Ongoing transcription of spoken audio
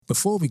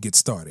Before we get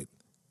started,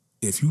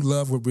 if you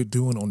love what we're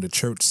doing on the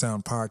Church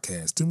Sound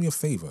Podcast, do me a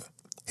favor.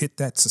 Hit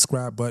that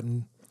subscribe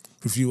button.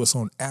 Review us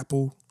on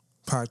Apple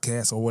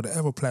Podcasts or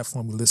whatever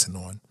platform you listen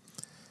on.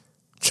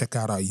 Check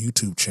out our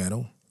YouTube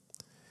channel.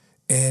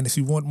 And if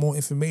you want more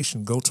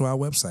information, go to our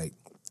website,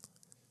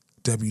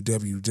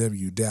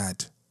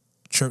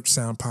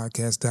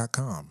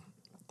 www.churchsoundpodcast.com.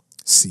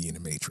 See you in the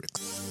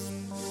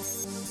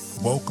Matrix.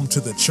 Welcome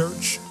to the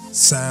Church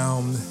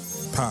Sound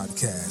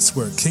Podcast,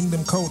 where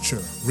kingdom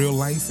culture, real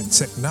life, and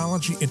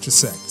technology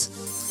intersect.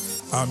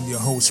 I'm your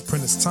host,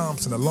 Prentiss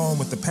Thompson, along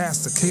with the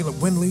pastor, Caleb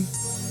Winley.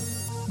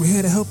 We're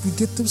here to help you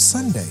get through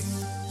Sunday.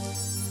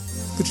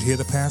 Did you hear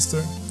the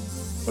pastor?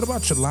 What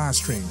about your live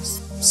streams,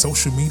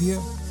 social media?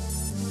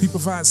 We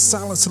provide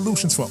solid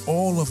solutions for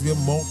all of your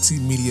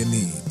multimedia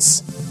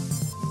needs.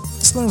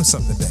 Let's learn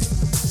something today.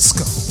 Let's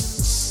go.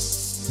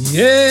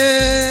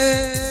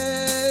 Yes.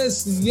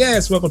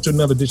 Welcome to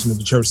another edition of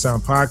the Church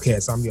Sound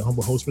Podcast. I'm your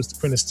humble host, Mr.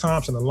 Prentiss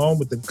Thompson, along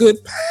with the good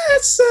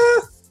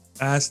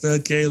Pastor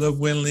Caleb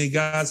Winley.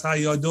 Guys, how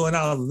y'all doing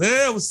out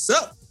there? What's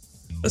up?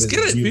 Let's get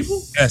it,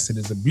 people. Yes, it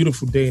is a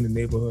beautiful day in the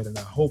neighborhood, and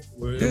I hope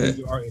wherever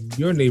you are in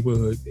your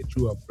neighborhood that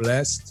you are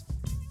blessed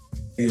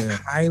and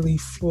highly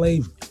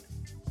flavored.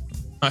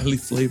 Highly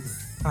flavored.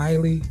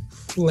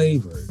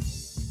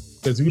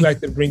 Because we like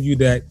to bring you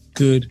that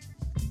good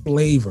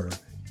flavor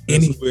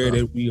anywhere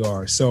that we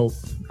are. So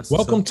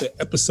welcome to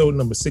episode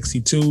number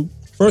 62.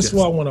 First of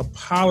all, I want to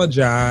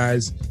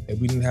apologize that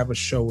we didn't have a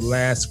show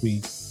last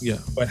week. Yeah.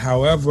 But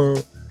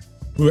however,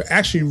 we're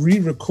actually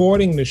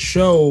re-recording the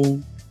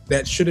show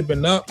that should have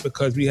been up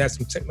because we had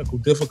some technical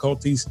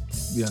difficulties.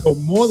 Yeah. So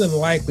more than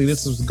likely,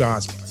 this was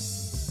God's plan.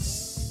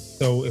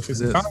 So if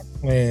it's God's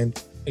plan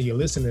and you're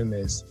listening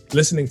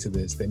to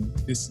this,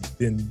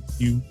 then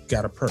you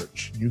got a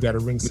perch. You got a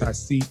ringside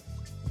seat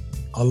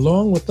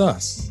along with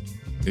us.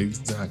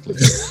 Exactly.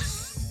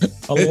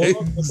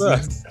 Along with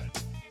us.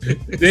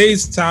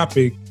 Today's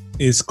topic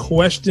is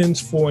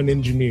questions for an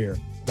engineer.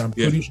 I'm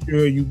pretty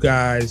sure you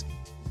guys,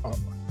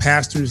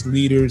 pastors,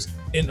 leaders,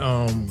 and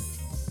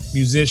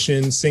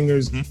musicians,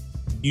 singers,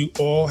 you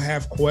all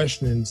have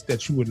questions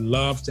that you would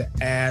love to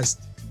ask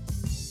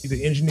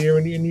the engineer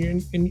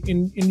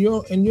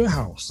in your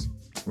house,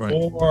 right?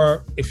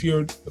 Or if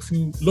you're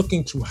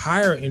looking to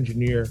hire an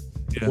engineer,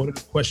 what are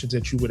the questions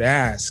that you would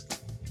ask,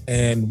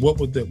 and what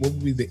would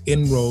be the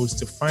inroads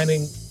to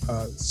finding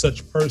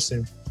such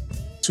person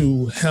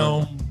to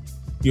helm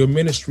your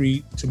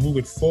ministry to move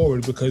it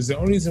forward? Because the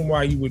only reason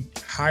why you would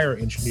hire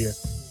an engineer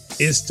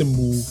is to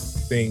move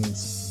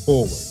things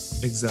forward.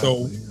 Exactly.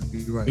 So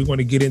we want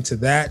to get into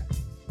that.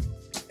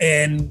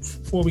 And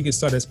before we get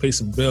started, let's pay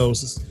some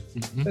bills.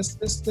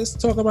 Let's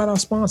talk about our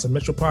sponsor,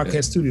 Metro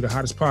Podcast Studio, the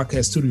hottest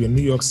podcast studio in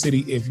New York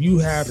City. If you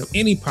have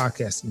any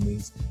podcasting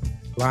needs,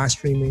 live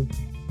streaming,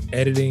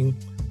 editing,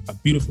 a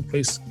beautiful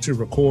place to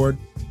record,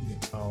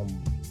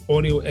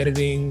 audio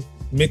editing,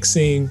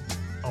 mixing,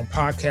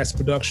 podcast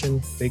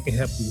production, they can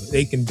help you.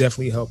 They can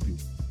definitely help you.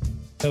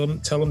 Tell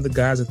them the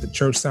guys at the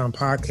Church Sound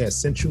Podcast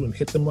sent you, and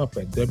hit them up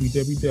at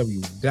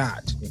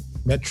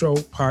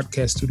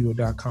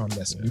www.metropodcaststudio.com.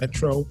 That's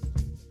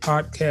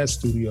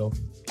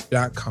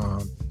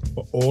metropodcaststudio.com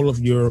for all of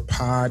your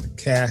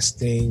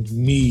podcasting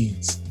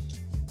needs.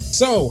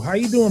 So, how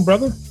you doing,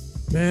 brother?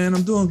 Man,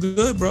 I'm doing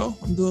good, bro.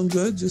 I'm doing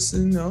good. Just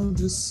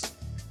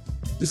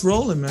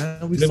rolling,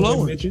 man. We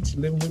flowing. We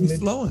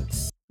flowing.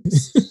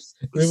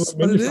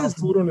 Living with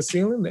food on the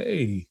ceiling.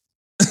 Hey.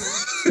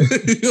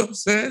 You know what I'm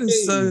saying?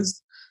 It's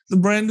a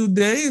brand new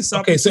day. It's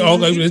okay, so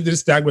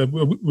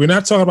we're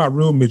not talking about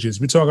real midgets.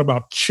 We're talking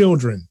about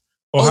children.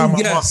 Or how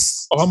my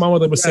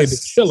mother would say, the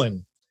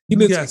chilling.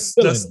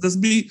 Let's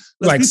be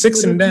like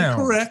 6 and down.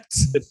 Correct.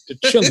 The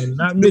chilling,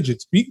 not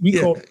midgets. We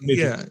call them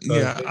midgets.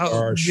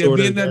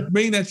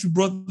 Being that you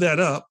brought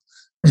that up,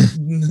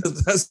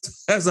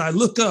 as I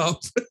look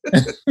up,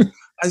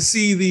 I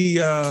see the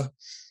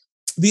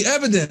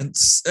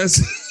evidence,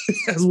 as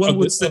one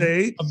would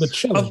say, of the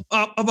chilling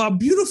of my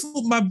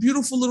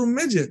beautiful little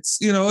midgets,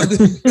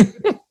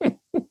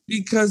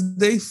 because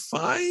they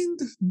find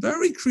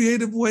very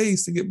creative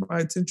ways to get my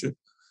attention.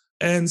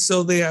 And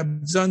so they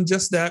have done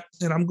just that.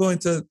 And I'm going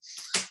to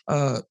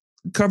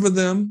cover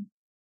them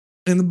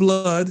in the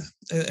blood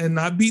and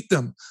not beat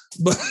them,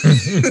 but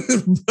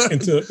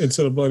until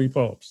the bloody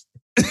falls.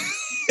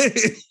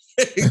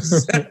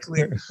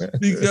 Exactly.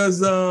 Because,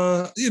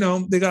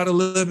 they got to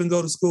live and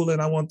go to school, and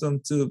I want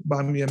them to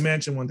buy me a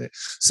mansion one day.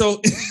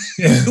 So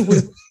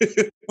with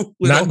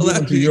not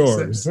going to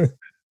yours.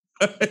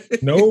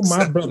 No, exactly.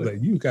 My brother,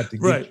 you got to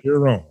get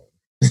your own.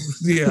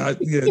 Yeah.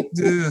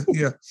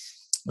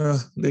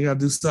 They got to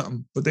do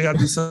something, but they got to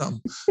do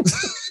something.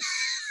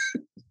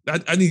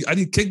 I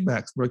need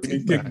kickbacks, bro.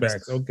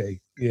 Kickbacks.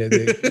 Okay. Yeah.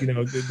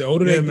 The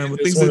older they man,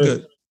 things are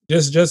good.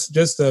 Just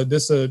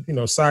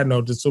a side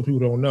note, just so people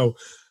don't know,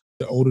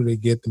 the older they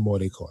get, the more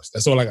they cost.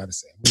 That's all I got to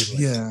say.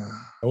 The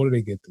older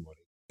they get, the more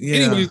they cost.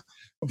 Yeah. Anyway,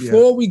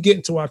 before we get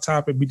into our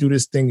topic, we do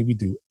this thing that we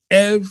do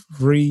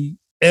every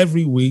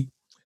week.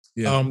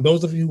 Yeah.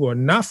 Those of you who are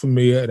not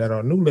familiar, that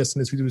are new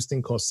listeners, we do this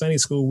thing called Sunday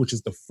School, which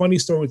is the funny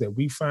stories that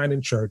we find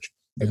in church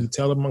that we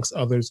tell amongst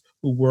others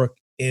who work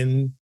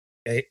in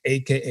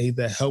AKA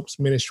the helps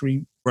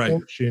ministry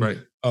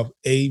portion of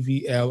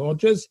AVL or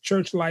just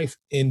church life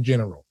in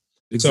general.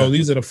 Exactly. So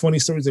these are the funny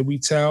stories that we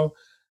tell,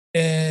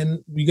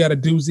 and we got a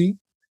doozy.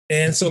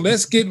 And so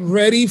let's get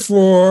ready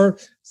for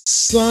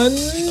Sunday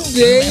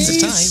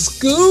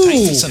School.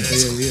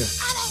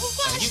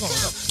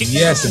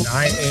 Yes, and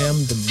I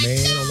am the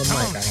man on the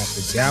mic. I have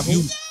the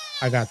gavel.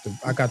 I got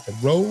the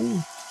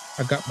robe.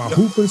 I got my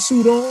hooping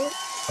suit on.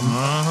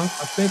 I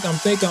think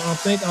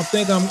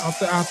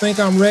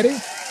I'm ready.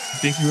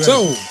 Think you're ready?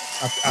 So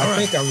I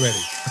think I'm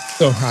ready.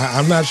 So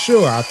I'm not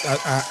sure. I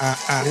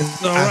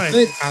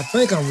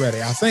think I'm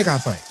ready. I think.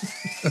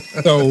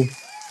 So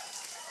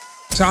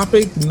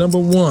topic number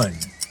 1.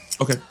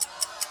 Okay.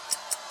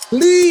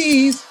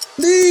 Please.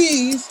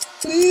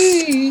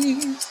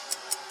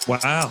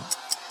 Wow.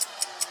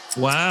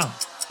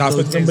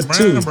 Topic number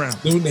 2.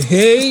 Doing the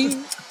hey.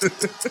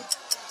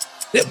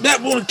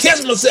 That want to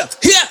catch myself.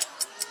 Yeah.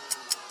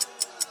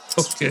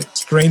 Okay.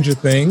 Stranger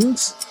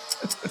Things.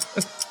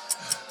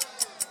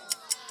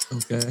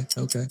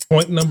 Okay.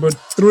 Point number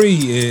 3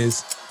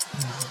 is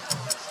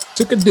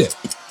took a dip.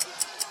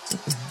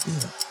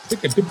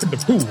 Take a dip in the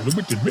pool,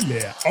 which is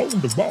really on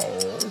the ball.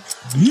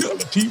 On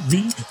the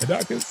TV, and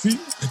I can see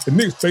the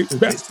Knicks play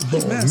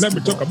basketball. Let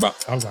me talk about.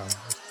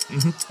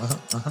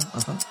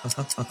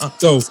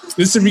 So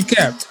this is a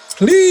recap.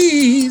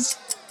 Please.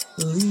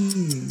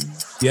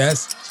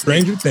 Yes,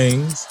 Stranger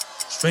Things.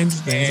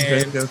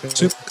 Okay.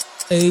 Took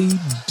a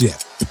dip.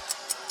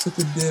 Took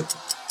a dip.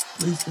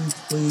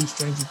 Please,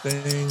 Stranger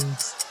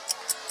Things.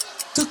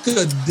 Took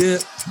a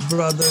dip,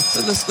 brother.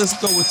 Let's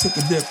go with took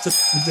a dip.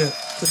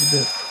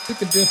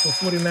 Took a dip for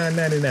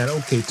 $49.99.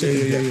 Okay,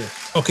 yeah.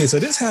 Okay, so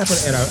this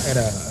happened at a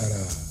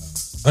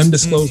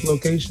undisclosed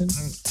location.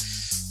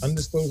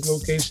 Undisclosed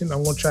location.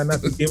 I'm gonna try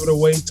not to give it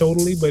away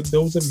totally, but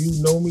those of you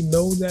who know me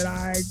know that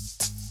I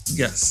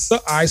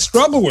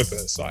struggle with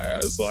this. I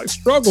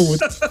struggle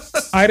with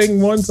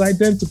hiding one's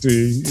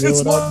identity.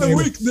 It's my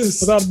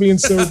weakness. Without being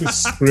so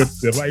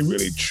descriptive. I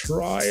really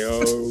try.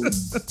 Oh,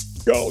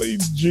 golly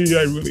gee,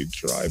 I really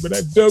try, but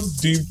I don't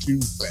do too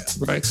bad.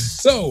 Right.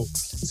 So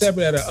it's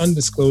happened at an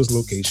undisclosed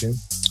location.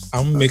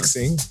 I'm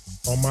mixing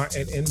on my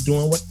and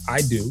doing what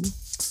I do.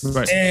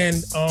 Right.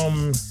 And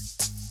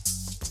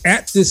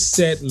at this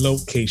said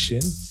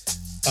location,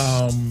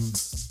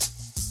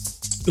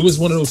 it was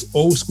one of those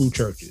old school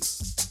churches.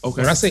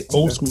 Okay. When I say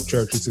old school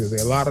churches, there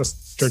are a lot of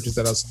churches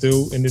that are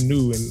still in the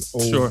new and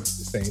old at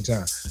the same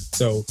time.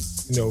 So,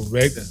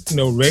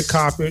 red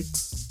carpet,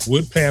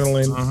 wood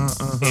paneling,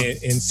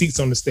 and seats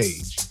on the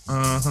stage.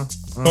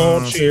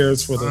 Tall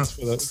chairs for the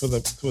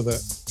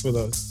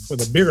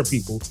bigger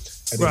people.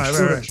 And right.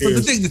 For the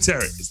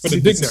dignitaries. For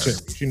the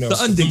dignitaries, The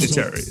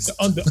undignitaries. The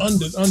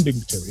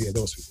undignitary, yeah,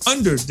 those people.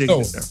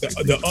 Underdignitaries.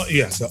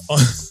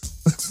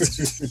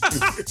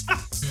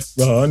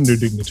 The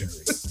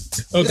underdignitary.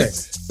 Okay,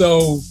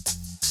 so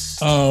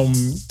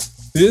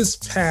this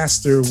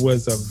pastor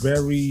was a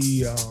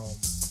very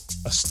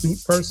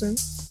astute person.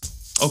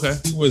 Okay,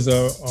 he was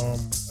I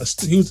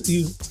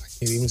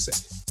can't even say.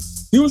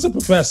 He was a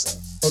professor.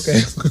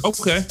 Okay.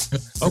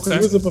 He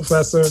was a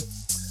professor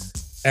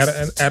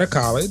at a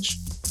college,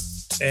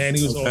 and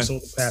he was also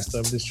the pastor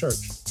of this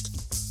church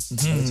at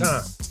the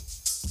time.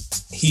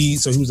 He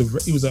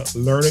was a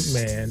learned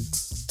man,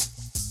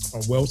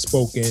 well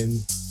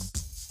spoken.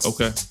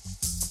 Okay.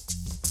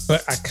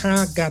 But I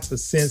kind of got the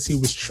sense he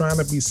was trying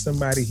to be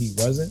somebody he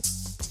wasn't,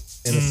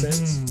 in a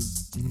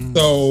sense.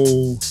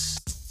 So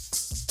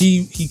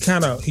he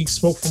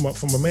spoke from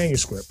a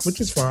manuscript, which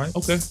is fine.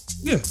 Okay.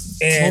 Yeah.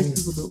 And most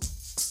people do.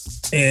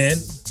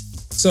 And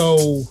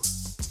so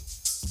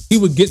he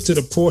would get to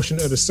the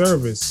portion of the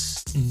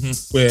service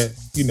where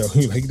he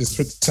just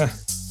put the time.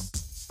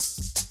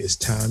 It's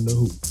time to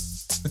hoop.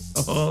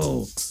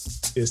 Oh.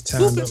 It's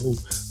time to hoop.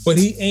 But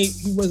he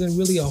wasn't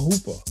really a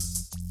hooper.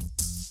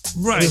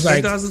 Right,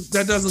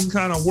 that doesn't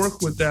kind of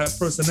work with that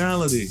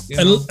personality.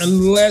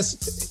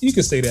 Unless you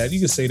could say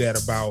that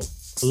about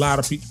a lot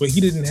of people, but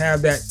he didn't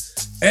have that.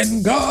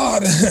 And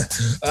God,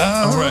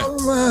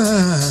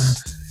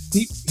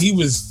 he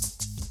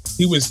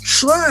was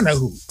trying to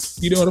hoop.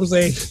 You know what I'm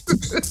saying?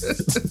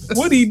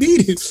 What he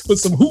needed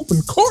was some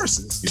hooping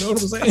courses. You know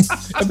what I'm saying?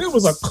 If there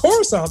was a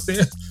course out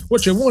there,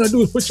 what you want to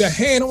do is put your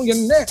hand on your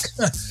neck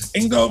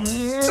and go,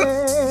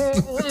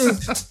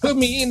 put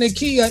me in the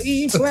key of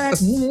E flat.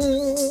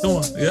 Come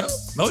on, yeah.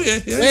 Oh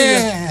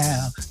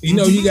yeah. You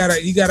know, you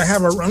gotta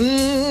have a.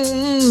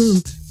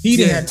 He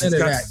didn't have none of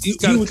that. He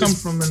would come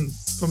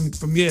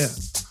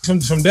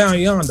from down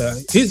yonder.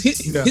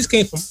 His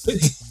came from.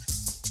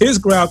 His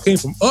growl came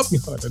from up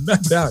yonder,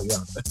 not down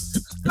yonder.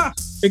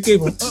 It came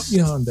from up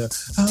yonder.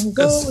 I'm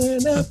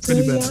going up to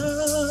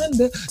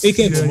yonder. It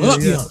came from up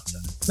yonder,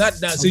 not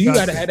down. So you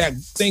got to have that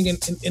thing in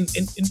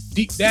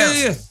deep down.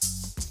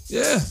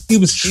 Yeah. He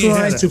was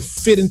trying to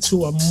fit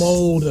into a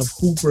mold of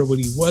hooper, but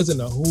he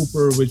wasn't a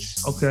hooper. Which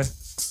okay.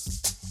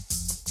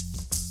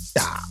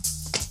 Stop.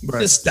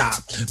 to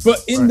stop.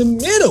 But in the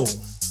middle,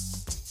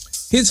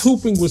 his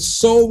hooping was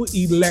so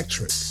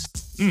electric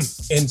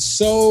and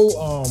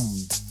so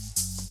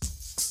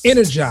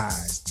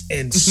energized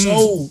and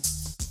so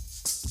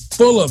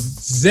full of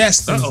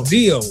zest and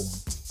zeal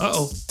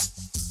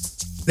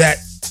that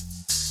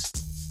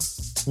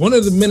one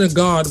of the men of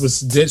God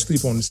was dead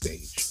asleep on the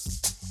stage.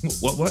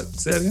 What?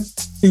 Say that again?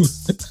 He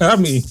was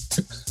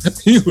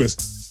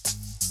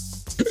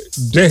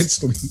dead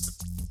asleep.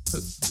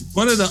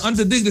 One of the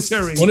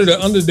underdignitaries. He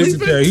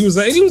was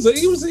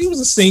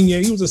a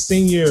senior. He was a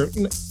senior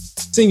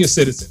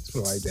citizen,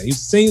 something like that. He was a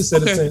senior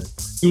citizen. Okay.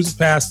 He was a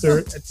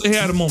pastor. So he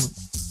had a moment.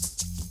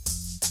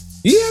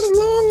 He had a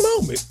long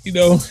moment,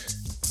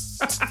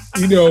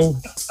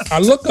 I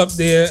look up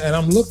there and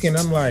I'm looking.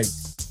 I'm like,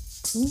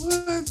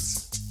 what?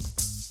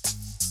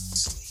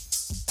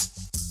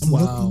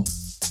 Wow.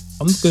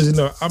 I'm looking at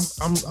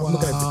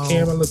the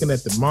camera, looking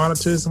at the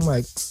monitors. I'm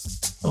like,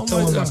 I'm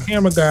telling my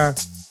camera guy,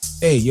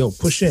 hey, yo,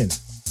 push in.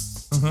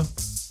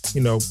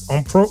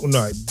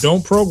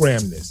 Don't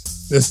program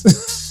this. Just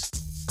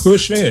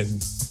push in.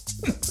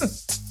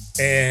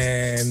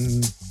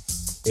 And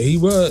there he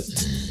was.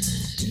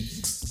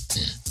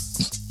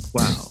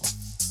 Wow.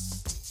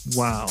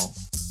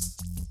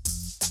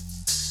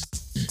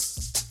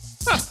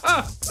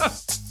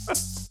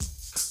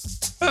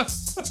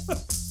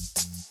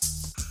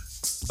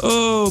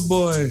 Oh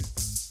boy.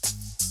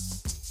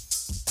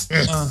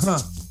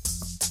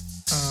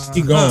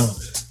 He gone.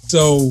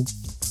 So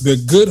the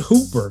good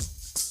hooper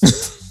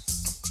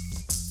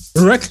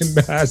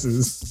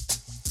recognizes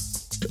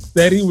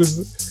that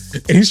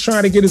he's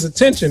trying to get his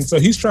attention. So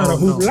he's trying to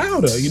hoop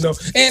louder,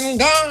 and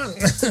gone.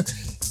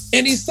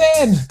 And he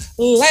said,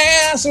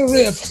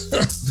 Lazarus,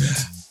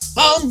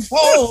 come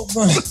forth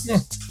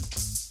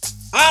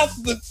out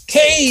the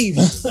cave,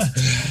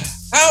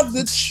 out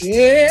the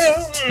chair.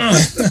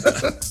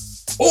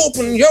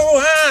 Open your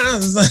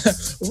eyes,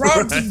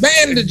 rub the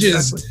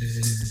bandages.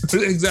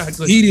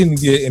 Exactly. He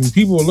didn't get, and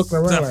people were looking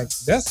around like,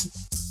 is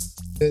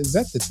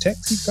that the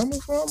text he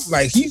coming from?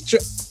 Like so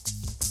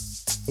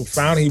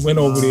finally he went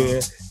over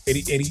there and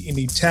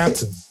he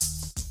tapped him,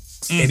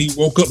 and he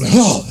woke up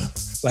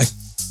like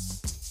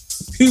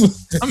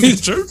I'm in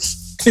church.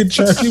 In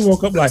church, he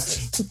woke up like,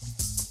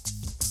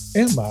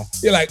 am I?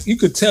 Yeah, like you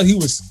could tell he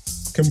was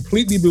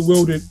completely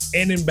bewildered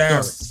and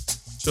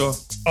embarrassed. Sure.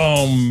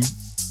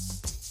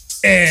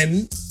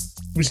 And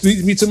which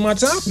leads me to my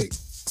topic.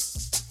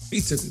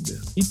 He took a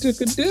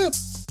dip.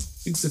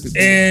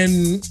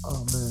 And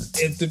oh man,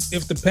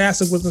 if the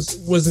pastor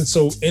wasn't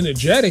so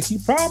energetic, he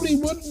probably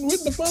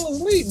wouldn't have fallen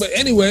asleep. But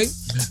anyway,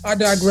 I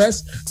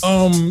digress.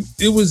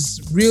 It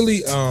was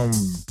really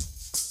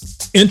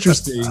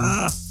interesting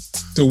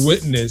to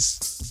witness.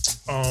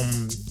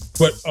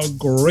 But a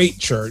great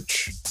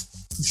church.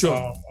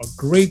 Sure. A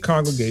great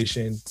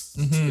congregation.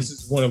 This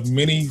is one of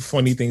many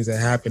funny things that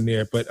happened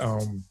there. But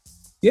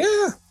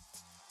yeah.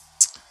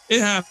 It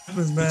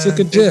happens, man. It took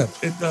a dip.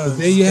 It does. But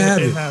there you have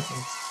it. It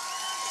happens.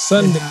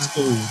 Sunday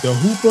school. The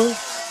hooper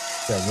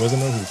that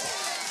wasn't a hooper.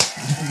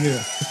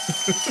 Yeah.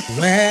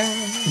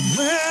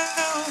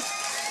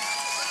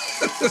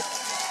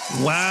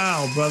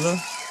 Wow, brother.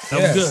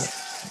 That was good.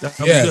 That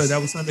was good. That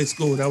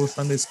was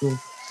Sunday school.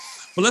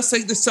 But let's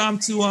take this time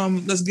to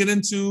let's get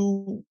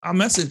into our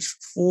message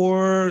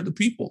for the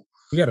people.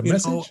 We got a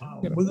message.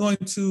 We're going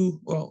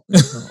to a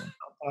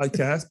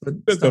podcast,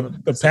 but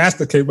the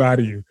pastor came out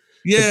of you.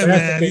 Yeah,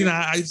 man. We're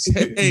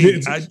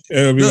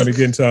going to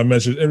get into our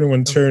message.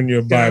 Everyone, turn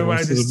your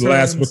Bibles to the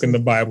last book in the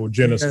Bible,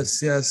 Genesis.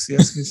 Yes. We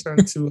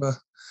turn to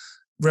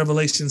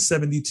Revelation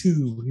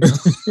 72.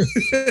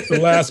 The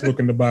last book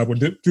in the Bible,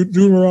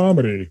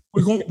 Deuteronomy.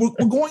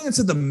 We're going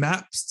into the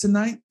maps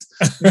tonight.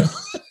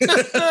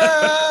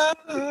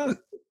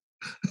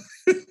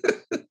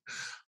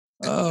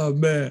 Oh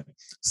man!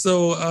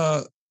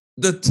 So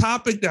the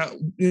topic that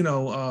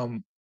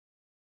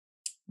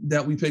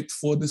that we picked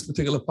for this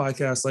particular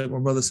podcast, like my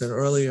brother said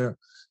earlier,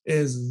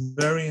 is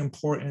very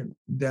important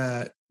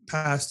that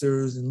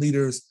pastors and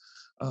leaders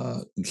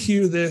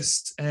hear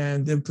this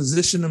and then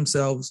position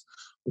themselves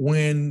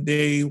when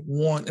they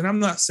want. And I'm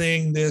not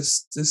saying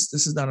this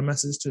is not a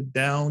message to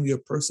down your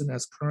person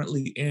that's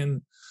currently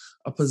in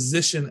a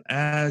position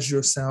as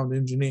your sound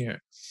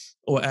engineer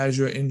or as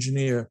your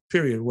engineer,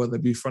 period, whether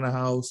it be front of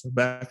house or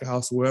back of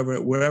house,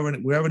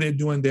 wherever they're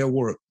doing their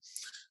work.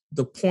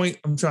 The point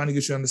I'm trying to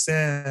get you to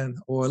understand,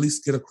 or at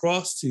least get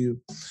across to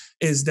you,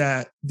 is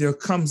that there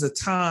comes a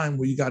time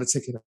where you got to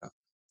take it up.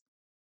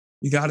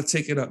 You got to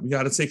take it up. You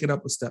got to take it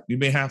up a step. You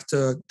may have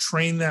to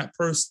train that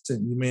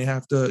person. You may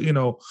have to,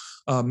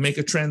 make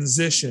a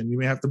transition. You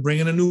may have to bring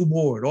in a new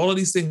board. All of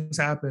these things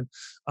happen.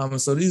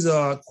 So these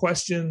are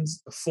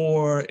questions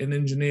for an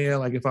engineer.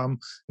 Like if I'm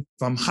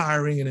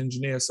hiring an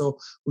engineer. So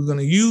we're going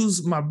to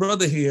use my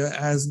brother here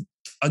as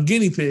a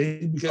guinea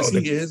pig because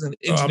he is an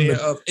engineer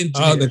of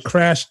engineers. The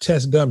crash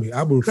test dummy.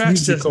 I will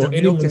refuse to call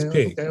anyone's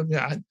pig.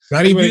 Okay.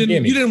 Not even a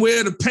guinea. You didn't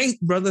wear the paint,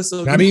 brother.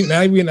 So not even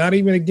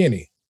a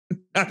guinea.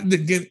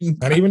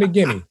 Not even a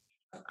guinea.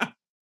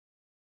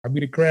 I'll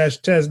be the crash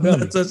test I'm dummy.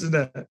 not touching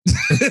that.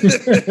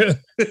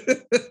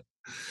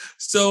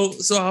 So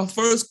our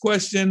first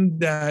question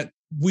that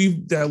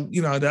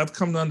I've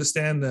come to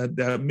understand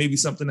that maybe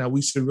something that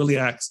we should really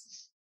ask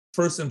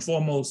first and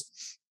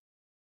foremost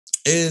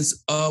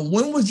is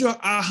when was your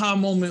aha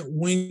moment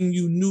when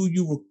you knew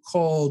you were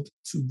called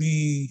to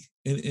be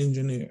an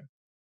engineer?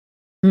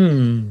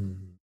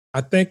 I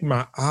think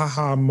my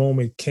aha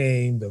moment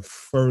came the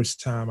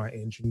first time I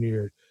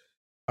engineered.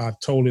 I've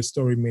told this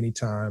story many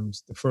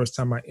times. The first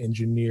time I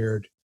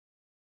engineered,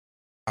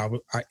 I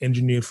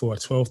engineered for a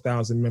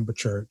 12,000 member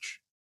church.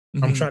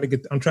 Mm-hmm. I'm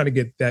trying to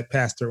get that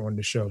pastor on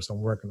the show, so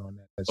I'm working on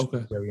that. That's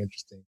very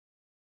interesting.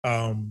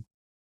 I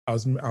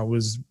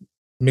was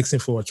mixing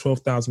for a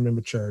 12,000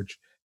 member church,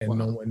 and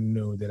no one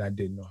knew that I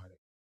didn't know how to.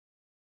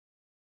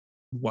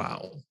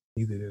 Wow.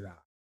 Neither did I.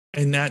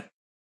 And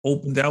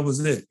that was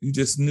it. You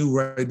just knew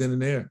right then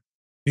and there.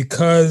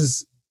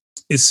 Because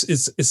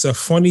it's a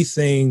funny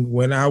thing.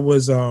 When I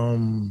was a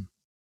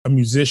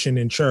musician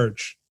in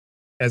church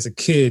as a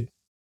kid,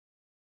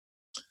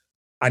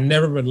 I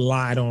never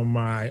relied on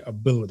my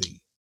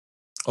ability.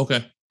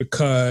 Okay.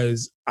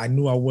 Because I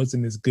knew I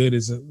wasn't as good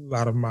as a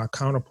lot of my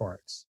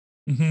counterparts.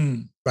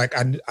 Mm-hmm. Like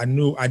I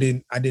knew I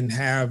didn't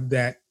have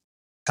that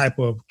type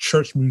of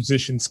church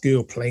musician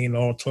skill, playing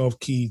all 12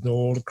 keys and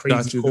all the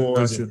crazy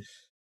chords. And,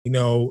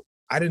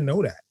 I didn't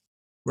know that.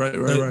 Right.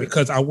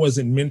 Because I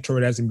wasn't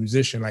mentored as a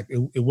musician. Like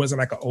it wasn't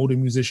like an older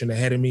musician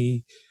ahead of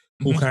me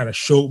who kind of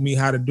showed me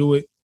how to do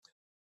it.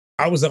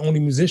 I was the only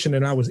musician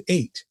and I was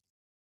 8.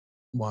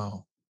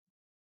 Wow.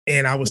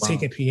 And I was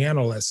taking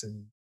piano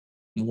lessons.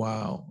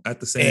 Wow.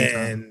 At the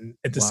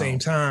same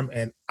time.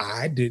 And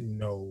I didn't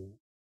know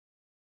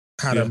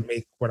how to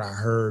make what I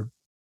heard.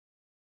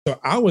 So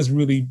I was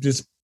really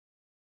just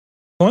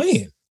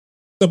playing.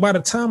 So by the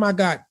time I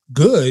got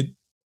good,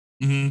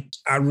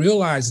 I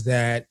realized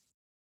that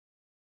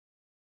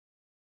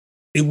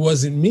it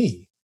wasn't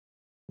me.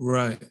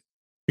 Right.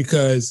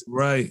 Because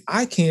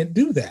I can't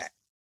do that.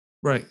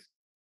 Right.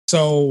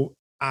 So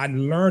I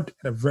learned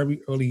at a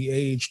very early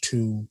age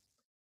to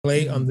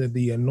play under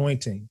the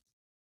anointing.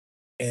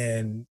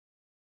 And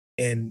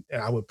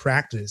I would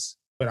practice,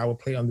 but I would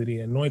play under the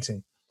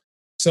anointing.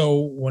 So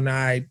when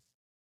I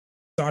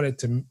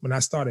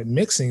started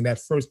mixing, that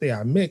first day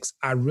I mixed,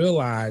 I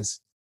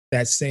realized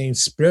that same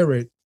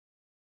spirit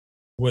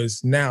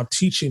was now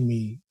teaching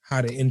me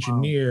how to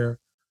engineer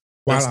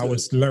while I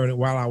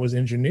was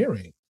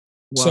engineering.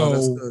 Wow, so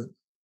that's good.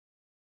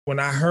 When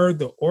I heard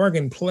the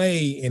organ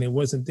play and it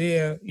wasn't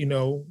there,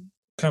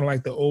 kind of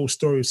like the old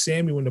story of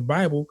Samuel in the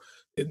Bible,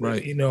 and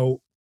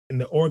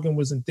the organ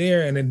wasn't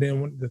there. And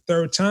then when the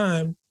third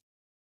time,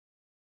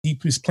 he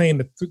was playing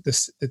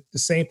the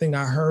same thing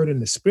I heard in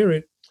the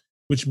spirit,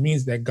 which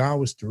means that God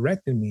was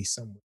directing me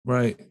somewhere.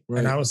 Right.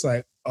 And I was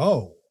like,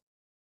 oh,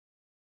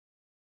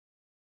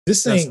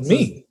 this ain't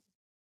me.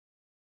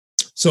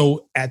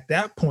 So at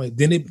that point,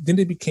 then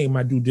it became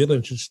my due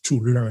diligence to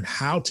learn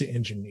how to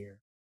engineer.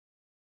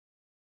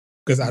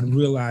 Because I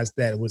realized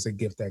that it was a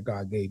gift that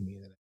God gave me.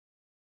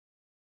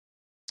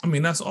 I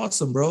mean, that's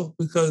awesome, bro,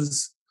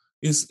 because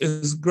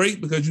it's great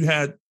because you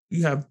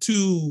have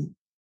two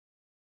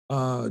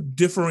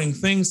differing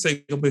things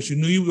taking place. You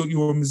knew you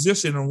were a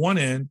musician on one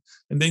end,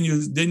 and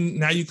then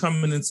now you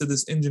coming into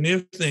this engineer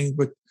thing,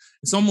 but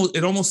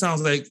it almost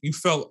sounds like you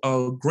felt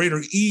a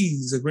greater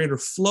ease, a greater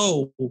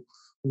flow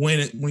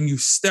when you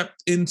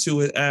stepped into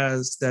it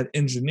as that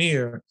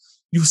engineer.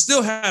 You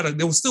still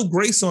there was still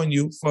grace on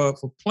you for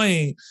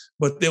playing,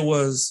 but there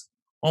was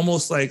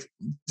almost like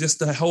just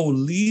the whole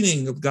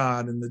leading of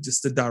God and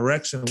just the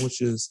direction,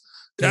 which is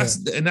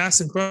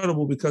that's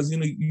incredible because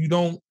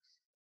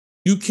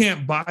you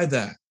can't buy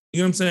that.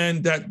 You know what I'm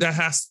saying? That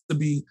has to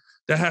be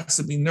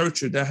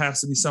nurtured. That has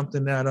to be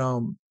something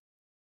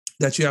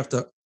that you have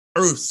to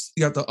earth.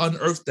 You have to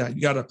unearth that.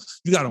 You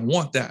gotta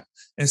want that.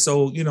 And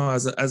so,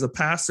 as a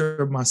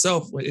pastor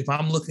myself, if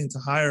I'm looking to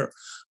hire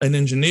an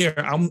engineer,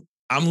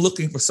 I'm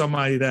looking for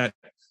somebody that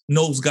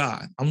knows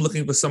God. I'm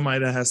looking for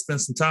somebody that has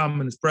spent some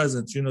time in His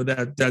presence.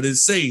 That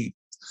is saved.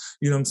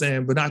 You know what I'm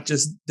saying? But not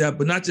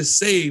just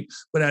saved,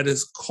 but that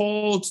is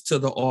called to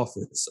the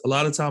office. A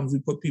lot of times we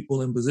put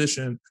people in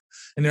position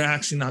and they're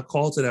actually not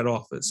called to that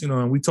office.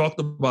 And we talked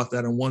about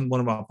that in one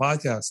of our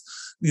podcasts.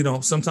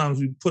 Sometimes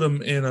we put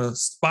them in a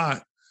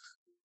spot,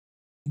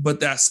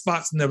 but that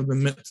spot's never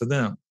been meant for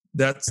them.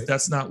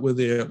 That's not where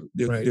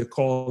they're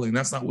calling.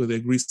 That's not where their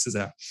grease is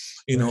at.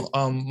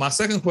 My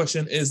second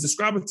question is,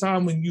 describe a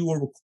time when you were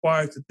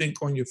required to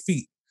think on your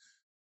feet,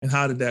 and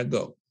how did that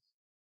go?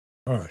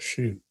 Oh,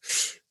 shoot.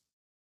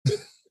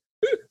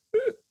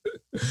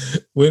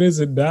 When is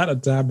it not a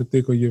time to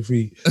think on your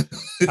feet?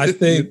 I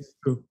think,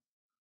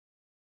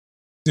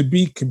 to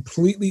be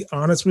completely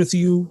honest with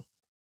you,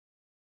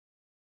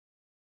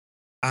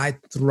 I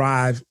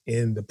thrive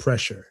in the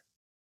pressure.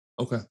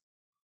 Okay.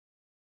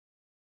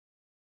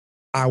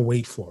 I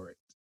wait for it.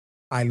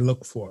 I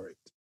look for it.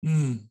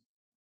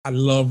 I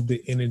love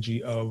the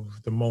energy of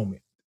the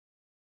moment.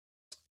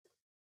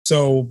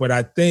 So, but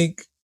I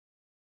think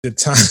the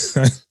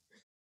time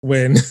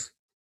when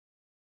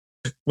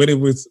when it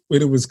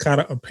was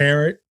kind of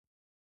apparent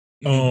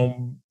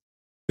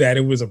that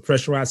it was a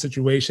pressurized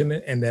situation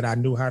and that I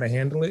knew how to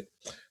handle it.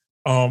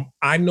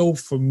 I know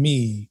for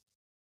me,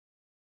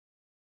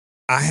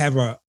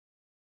 I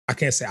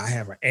can't say I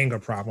have an anger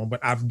problem, but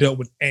I've dealt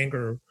with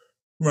anger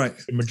the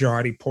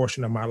majority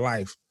portion of my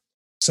life.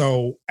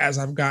 So as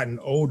I've gotten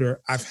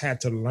older, I've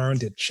had to learn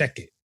to check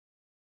it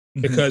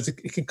because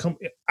it can come.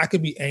 I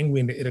could be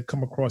angry and it'll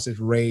come across as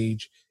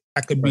rage.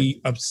 I could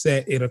be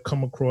upset. It'll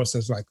come across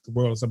as like the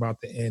world is about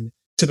to end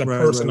to the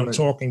person I'm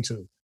talking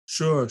to.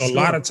 Sure. A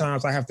lot of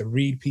times I have to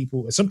read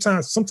people. And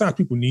sometimes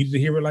people needed to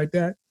hear it like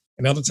that.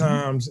 And other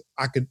times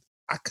I could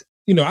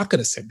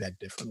have said that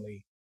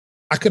differently.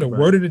 I could have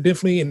worded it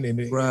differently and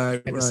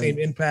had the same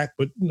impact.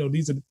 But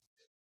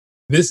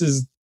this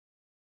is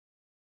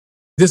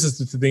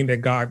the thing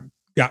that God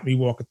got me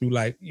walking through,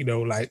 like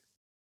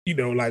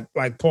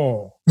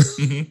Paul.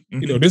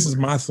 This is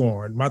my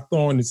thorn. My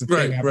thorn is the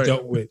thing I've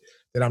dealt with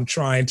that I'm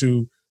trying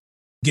to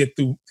get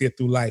through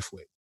life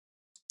with.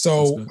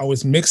 So I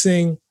was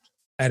mixing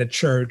at a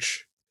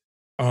church,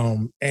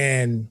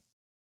 and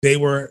they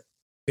were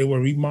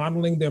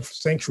remodeling their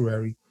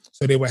sanctuary.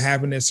 So they were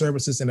having their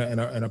services in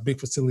a big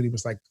facility. It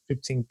was like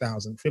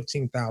 15,000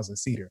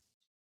 seater.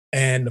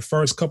 And the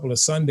first couple of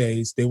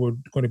Sundays, they were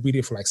going to be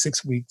there for like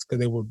 6 weeks because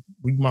they were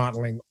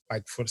remodeling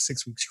like for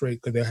 6 weeks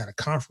straight because they had a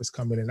conference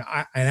coming in.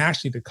 And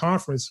actually the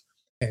conference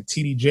had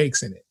TD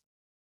Jakes in it.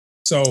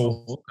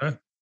 So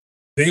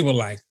they were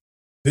like,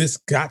 this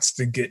gots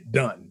to get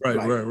done. Right.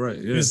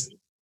 Yeah.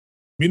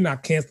 We're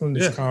not canceling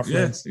this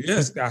conference.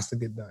 This gots to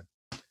get done.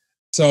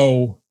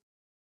 So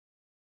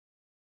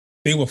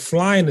they were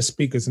flying the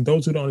speakers, and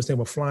those who don't understand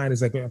what flying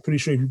is like, I'm pretty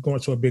sure if you're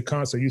going to a big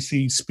concert, you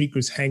see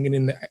speakers hanging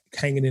in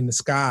the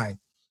sky,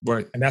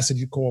 right? And that's what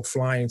you call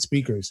flying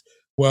speakers.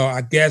 Well,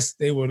 I guess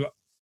they were,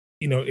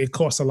 it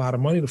costs a lot of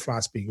money to fly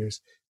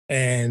speakers,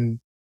 and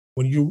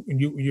when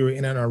you're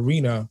in an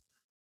arena,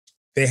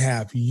 they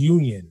have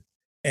union,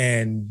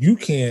 and you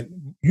can't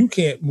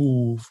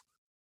move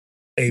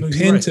a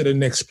pin to the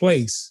next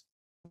place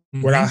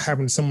without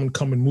having someone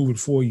come and move it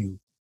for you.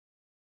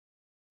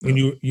 When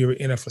you're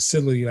in a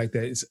facility like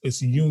that,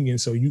 it's union,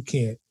 so you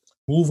can't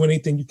move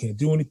anything, you can't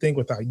do anything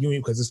without union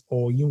because it's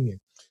all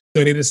union.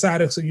 So they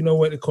decided, so you know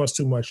what, it costs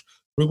too much.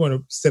 We're going to,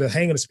 instead of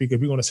hanging the speaker,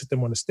 we're going to sit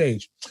them on the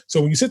stage.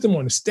 So when you sit them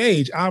on the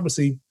stage,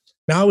 obviously,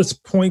 now it's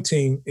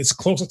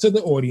closer to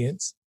the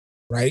audience,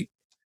 right?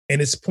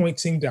 And it's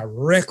pointing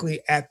directly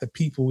at the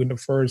people in the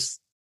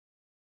first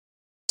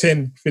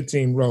 10,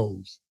 15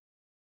 rows.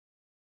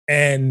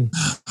 And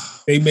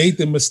they made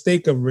the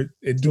mistake of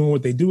doing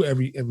what they do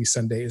every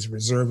Sunday is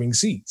reserving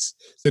seats.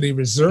 So they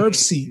reserve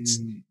seats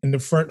in the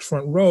front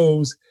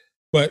rows.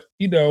 But,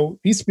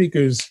 these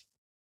speakers,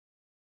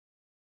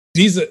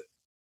 these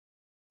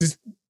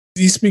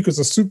speakers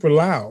are super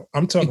loud.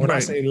 I'm talking, when I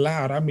say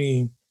loud, I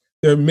mean,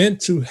 they're meant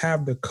to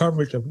have the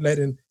coverage of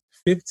letting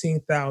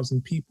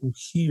 15,000 people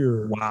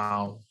hear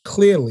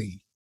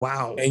clearly.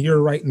 Wow. And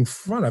you're right in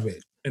front of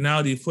it. And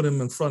now you put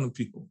them in front of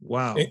people.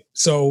 Wow.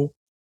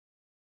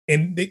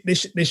 And they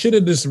should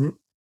have just,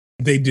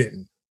 they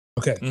didn't.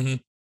 Okay.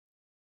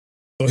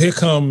 So here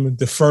come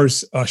the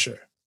first usher.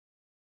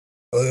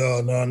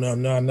 Oh,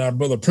 no,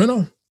 Brother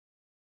Prentiss.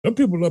 The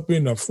people up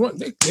in the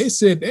front, they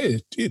said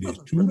it is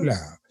too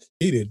loud.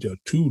 It is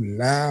just too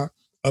loud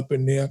up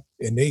in there.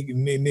 And they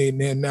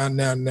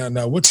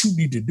now what you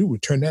need to do is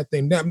turn that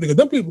thing down. Because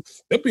them people,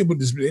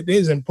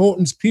 there's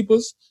important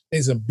peoples,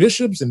 there's some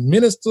bishops and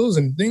ministers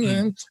and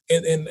things,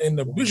 and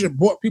the bishop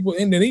brought people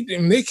in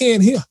and they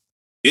can't hear.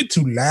 It's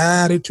too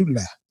loud. Too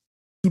loud.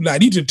 You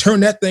need to turn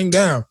that thing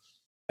down.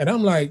 And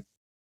I'm like,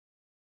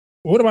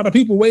 what about the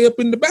people way up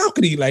in the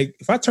balcony? Like,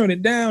 if I turn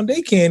it down,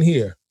 they can't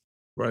hear.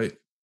 Right.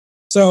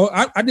 So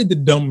I did the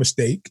dumb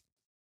mistake,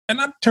 and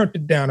I turned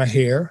it down a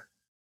hair.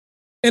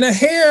 And a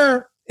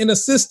hair in a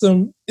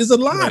system is a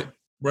lot.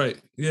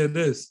 Right. Yeah, it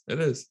is.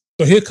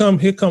 So here come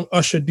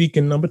usher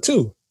deacon number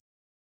 2.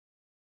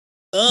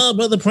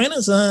 Brother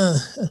Prentiss,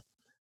 I'm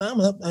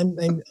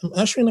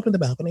ushering up in the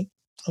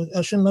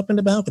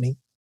balcony.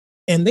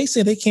 And they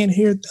said they can't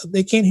hear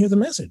the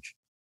message.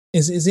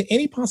 Is there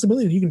any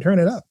possibility that you can turn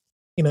it up?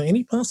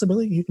 Any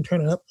possibility you can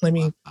turn it up? I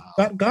mean,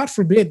 God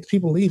forbid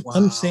people leave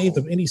unsaved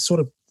of any sort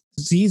of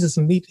diseases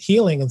and need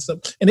healing and stuff,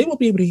 and they won't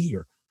be able to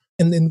hear.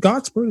 And then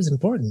God's word is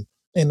important.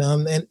 And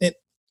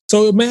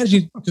so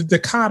imagine the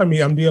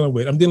dichotomy I'm dealing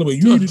with. You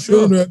need to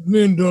turn that,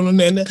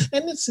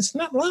 and it's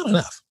not loud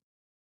enough.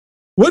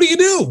 What do you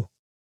do?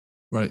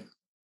 Right.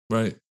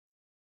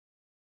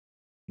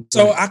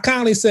 So I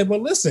kindly said,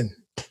 well, listen,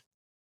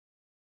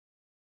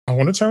 I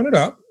want to turn it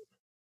up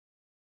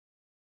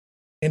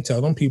and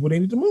tell them people they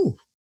need to move.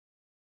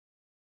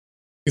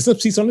 Get some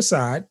seats on the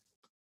side.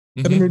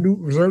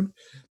 Reserved,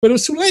 but it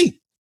was too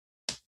late.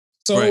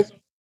 So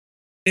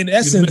in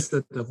essence,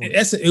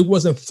 it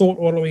wasn't thought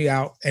all the way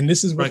out. And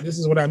this is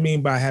what I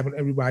mean by having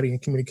everybody in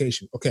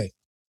communication. Okay.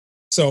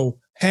 So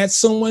had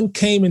someone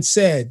came and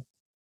said,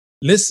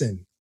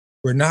 listen,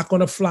 we're not going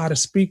to fly the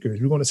speakers.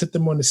 We're going to sit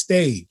them on the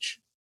stage.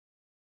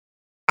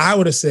 I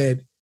would have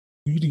said,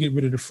 you need to get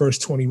rid of the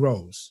first 20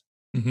 rows.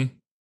 Mm-hmm.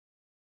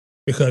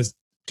 Because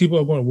people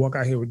are going to walk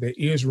out here with their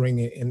ears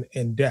ringing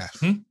and deaf.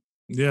 Mm-hmm.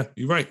 Yeah,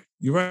 you're right.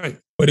 You're right.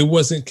 But it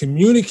wasn't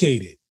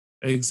communicated.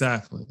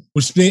 Exactly.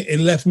 Which then it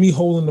left me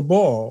holding the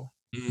ball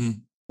Mm-hmm.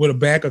 with a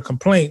bag of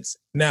complaints.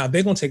 Now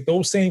they're going to take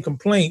those same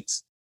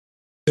complaints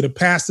to the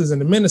pastors and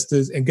the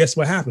ministers, and guess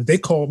what happens? They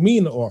called me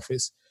in the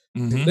office.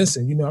 Mm-hmm. And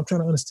listen, I'm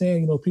trying to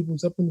understand,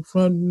 people's up in the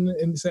front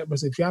and said,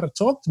 but if y'all had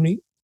talked to me,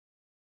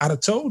 I'd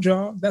have told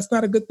y'all that's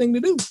not a good thing to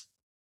do.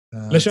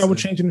 Unless y'all were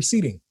changing the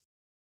seating.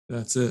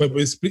 That's it. But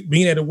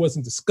being that it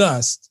wasn't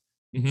discussed,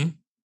 mm-hmm.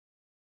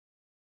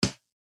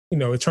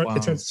 It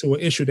turns into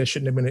an issue that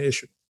shouldn't have been an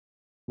issue.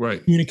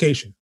 Right.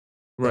 Communication.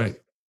 Right.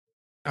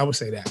 I would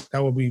say that.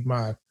 That would be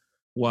my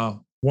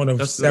one of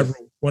That's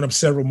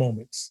several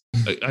moments.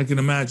 I can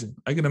imagine.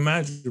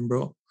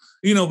 Bro.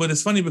 But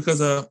it's funny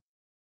because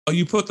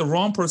you put the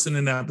wrong person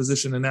in that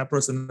position, and that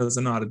person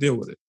doesn't know how to deal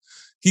with it.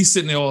 He's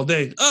sitting there all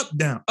day, up,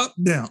 down,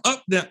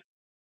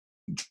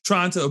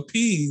 trying to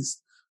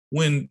appease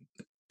when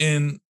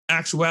in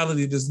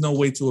actuality there's no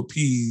way to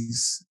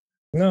appease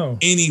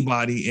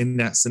anybody in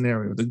that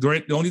scenario.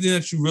 The only thing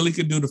that you really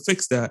could do to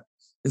fix that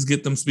is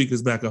get them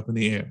speakers back up in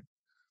the air.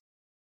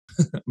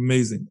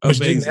 Amazing. Which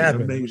didn't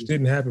happen,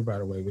 by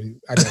the way.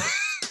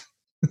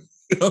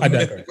 I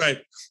digress.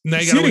 Right. Now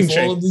you gotta wait for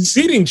all of the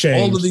seating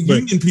change. All of the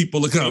union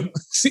people to come.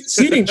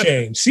 Seating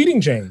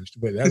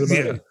changed, but that's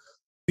about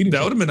it.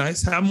 That would have been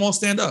nice. Have them all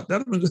stand up.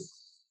 That would have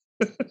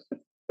been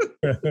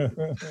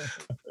good.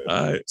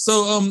 All right.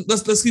 So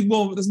let's keep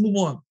going. Let's move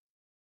on.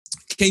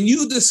 Can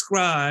you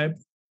describe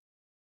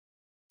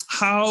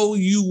how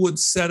you would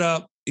set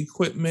up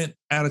equipment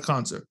at a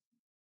concert?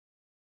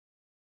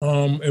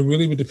 It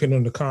really would depend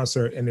on the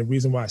concert, and the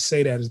reason why I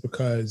say that is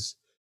because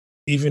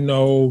even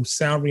though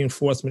sound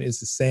reinforcement is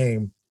the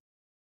same,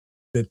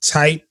 the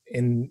type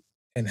and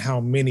how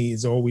many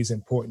is always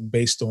important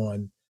based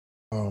on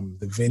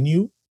the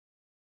venue,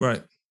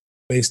 right?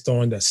 Based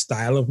on the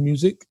style of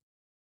music,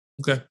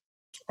 okay,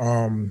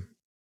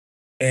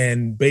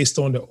 and based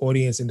on the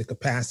audience and the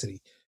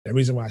capacity. The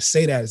reason why I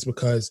say that is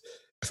because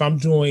if I'm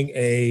doing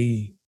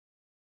a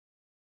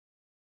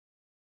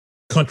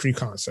country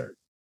concert,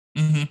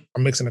 mm-hmm.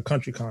 I'm mixing a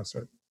country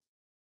concert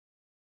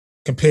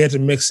compared to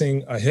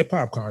mixing a hip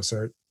hop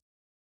concert,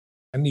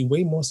 I need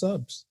way more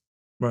subs.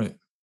 Right.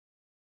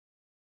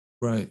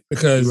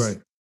 Because there's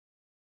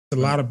a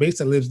lot of bass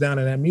that lives down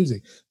in that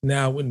music.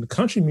 Now, in the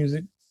country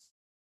music,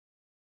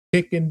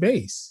 kick and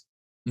bass,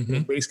 mm-hmm.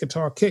 bass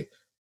guitar, kick.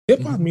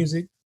 Hip hop mm-hmm.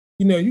 music,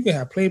 you can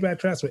have playback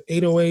tracks with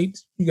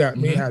 808s. You got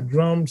may have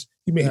drums.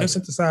 You may have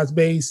synthesized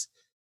bass.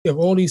 You have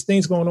all these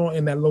things going on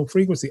in that low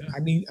frequency. I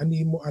need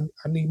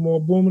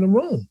more boom in the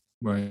room.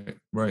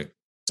 Right.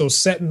 So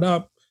setting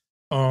up,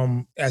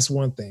 that's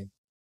one thing.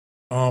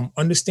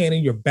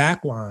 Understanding your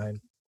backline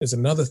is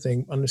another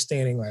thing.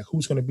 Understanding like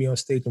who's going to be on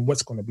stage and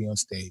what's going to be on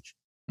stage.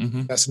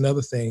 Mm-hmm. That's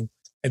another thing.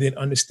 And then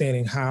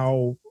understanding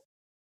how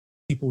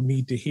people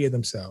need to hear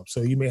themselves.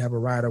 So you may have a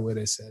rider where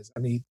it says,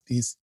 I need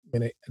these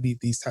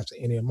types of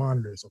in-ear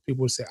monitors. Or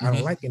people will say, I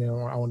don't like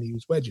in-ear, I want to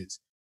use wedges.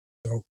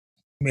 So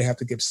you may have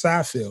to give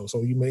side fills.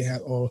 Or you may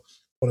have, or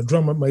the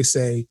drummer may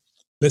say,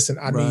 listen,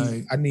 I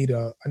need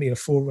a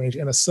full range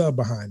and a sub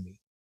behind me.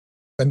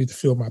 I need to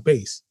fill my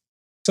bass.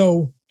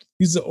 So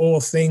these are all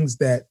things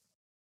that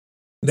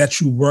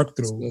you work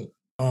through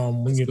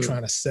when you're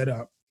trying to set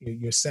up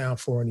your sound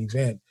for an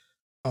event.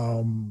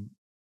 And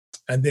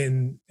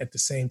then at the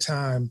same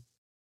time,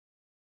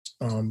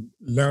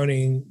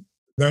 learning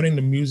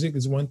the music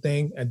is one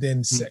thing. And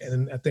then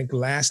and I think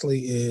lastly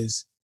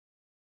is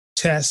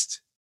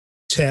test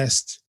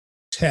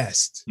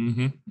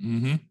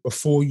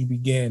before you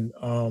begin.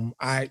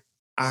 I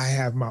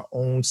have my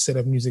own set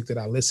of music that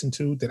I listen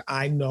to, that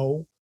I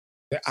know,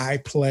 that I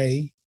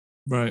play.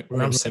 Right.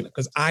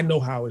 Because I know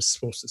how it's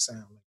supposed to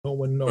sound. Like no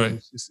one knows.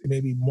 Right. It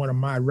may be one of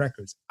my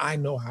records. I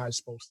know how it's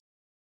supposed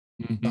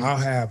to. Mm-hmm. So I'll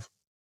have,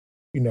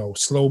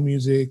 slow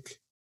music.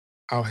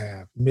 I'll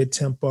have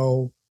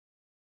mid-tempo.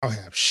 I'll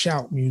have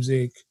shout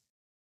music.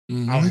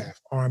 Mm-hmm. I'll have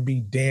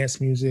R&B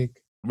dance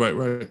music. Right.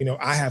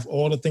 I have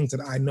all the things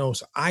that I know.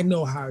 So I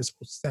know how it's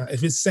supposed to sound.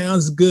 If it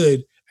sounds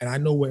good and I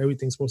know where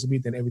everything's supposed to be,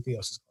 then everything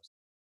else is supposed to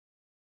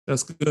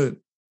be.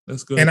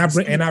 That's good.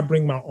 And I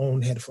bring my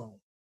own headphones.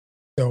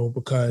 So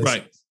because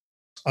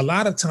a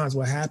lot of times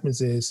what happens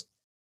is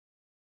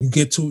you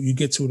get to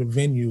the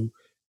venue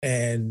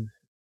and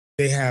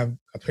they have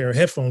a pair of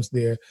headphones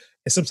there,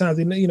 and sometimes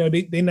they may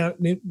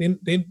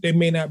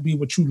not be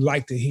what you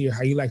like to hear,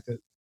 how you like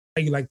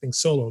things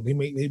solo. They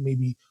may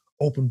be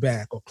open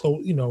back or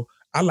close.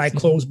 I like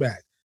closed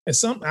back, and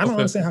I don't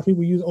understand how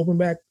people use open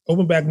back.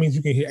 Open back means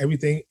you can hear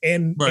everything,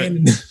 and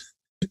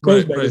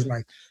closed back is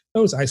like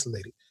it's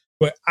isolated.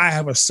 But I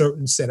have a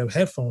certain set of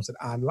headphones that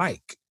I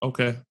like.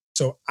 Okay.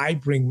 So I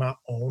bring my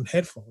own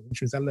headphones,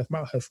 which means I left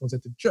my headphones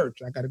at the church.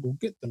 I got to go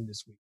get them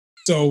this week.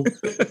 So,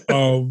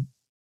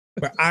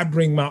 but I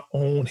bring my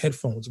own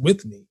headphones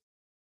with me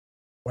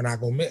when I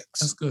go mix.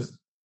 That's good.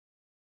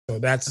 So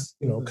that's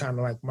kind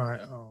of like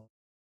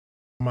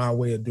my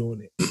way of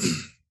doing it.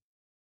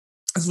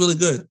 That's really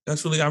good.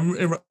 That's really,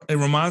 it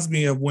reminds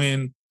me of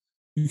when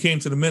you came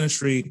to the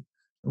ministry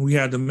and we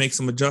had to make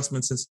some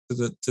adjustments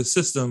into the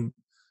system.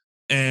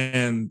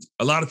 And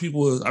a lot of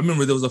people, I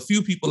remember there was a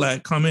few people that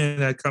had come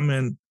in. I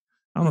don't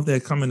know if they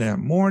had come in that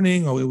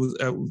morning or it was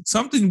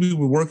something we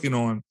were working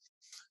on,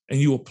 and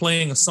you were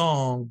playing a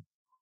song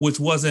which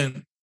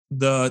wasn't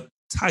the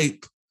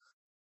type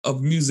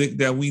of music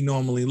that we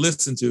normally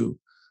listen to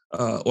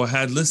or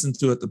had listened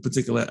to at that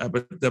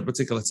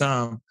particular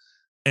time.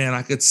 And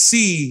I could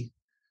see,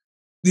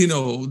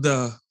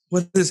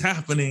 what is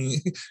happening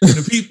in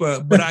the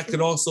people, but I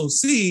could also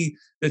see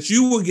that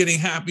you were getting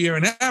happier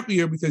and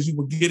happier because you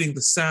were getting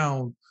the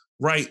sound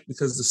right,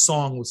 because the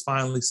song was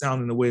finally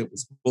sounding the way it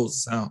was supposed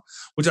to sound,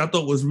 which I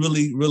thought was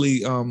really,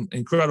 really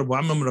incredible. I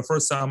remember the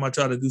first time I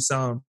tried to do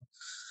sound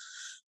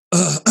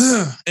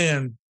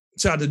and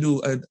tried to do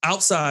an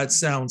outside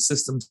sound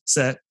system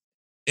set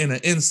in an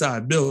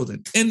inside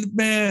building. And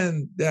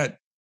man, that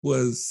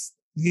was,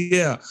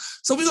 yeah.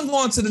 So we're going to go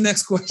on to the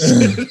next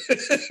question.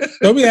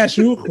 Let me ask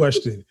you a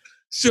question.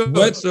 Sure.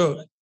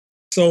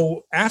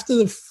 So after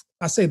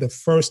the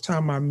first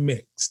time I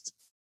mixed,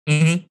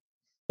 mm-hmm.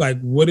 like,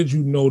 what did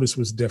you notice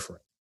was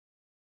different?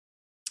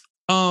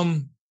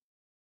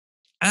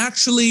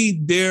 Actually,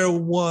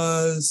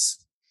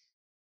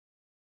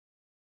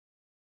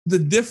 the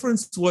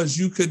difference was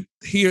you could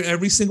hear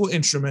every single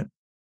instrument.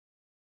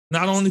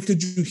 Not only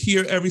could you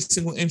hear every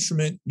single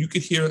instrument, you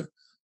could hear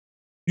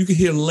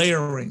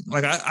layering.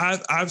 Like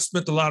I've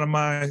spent a lot of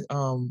my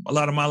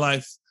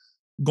life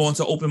going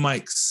to open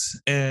mics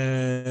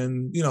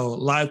and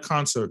live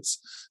concerts.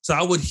 So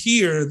I would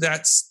hear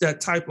that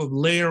type of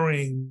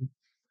layering,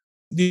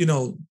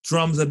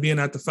 drums are being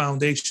at the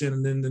foundation,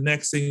 and then the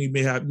next thing you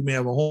may have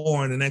a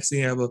horn, the next thing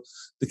you have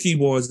the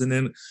keyboards, and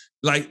then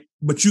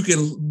but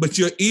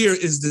your ear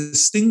is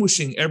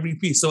distinguishing every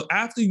piece. So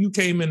after you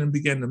came in and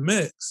began to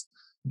mix,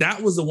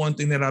 that was the one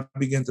thing that I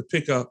began to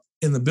pick up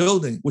in the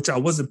building, which I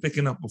wasn't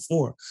picking up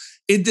before.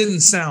 It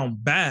didn't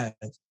sound bad,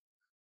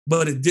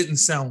 but it didn't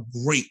sound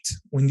great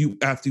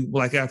after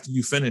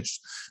you finished.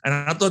 And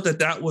I thought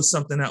that was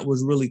something that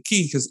was really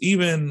key, because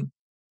even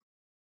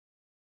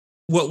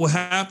what will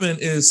happen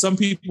is some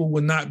people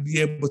would not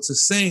be able to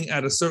sing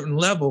at a certain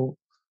level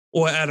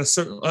or at a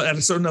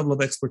certain level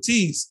of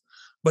expertise,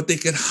 but they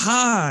could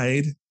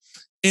hide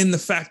in the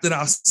fact that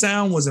our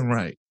sound wasn't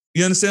right.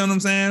 You understand what I'm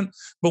saying?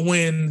 But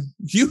when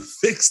you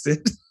fixed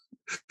it,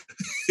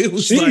 it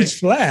was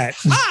flat.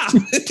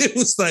 It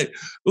was like,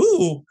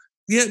 ooh,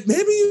 yeah,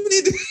 maybe you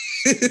need to,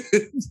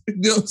 you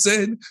know what I'm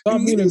saying?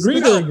 Stop being a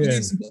greeter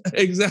again.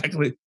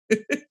 Exactly.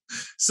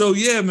 So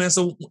yeah, man.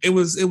 So it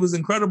was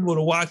incredible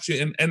to watch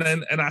it, and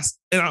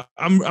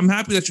I'm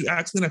happy that you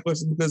asked me that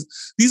question,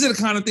 because these are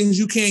the kind of things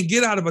you can't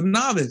get out of a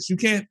novice.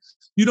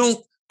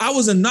 I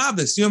was a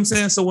novice, you know what I'm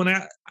saying? So when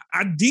I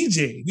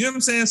DJ, you know what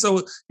I'm saying?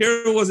 So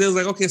here it was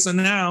like, okay, so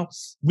now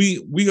we're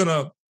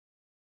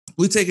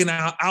taking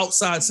our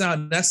outside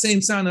sound, that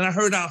same sound that I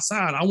heard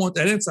outside, I want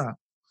that inside.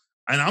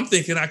 And I'm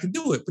thinking I could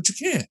do it, but you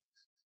can't.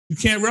 You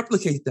can't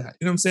replicate that.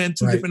 You know what I'm saying?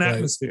 Two different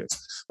atmospheres.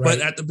 Right.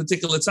 But at the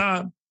particular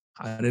time,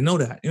 I didn't know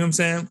that. You know what I'm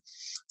saying?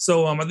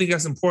 So I think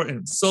that's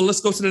important. So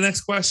let's go to the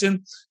next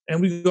question, and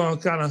we're going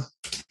to kind of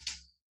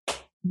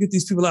get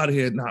these people out of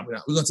here. Nah, we're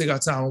going to take our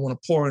time. I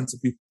want to pour into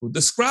people.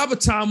 Describe a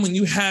time when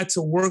you had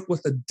to work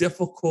with a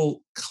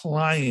difficult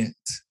client.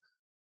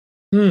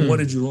 What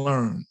did you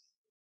learn?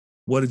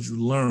 I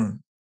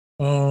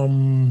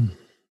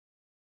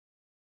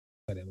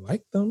didn't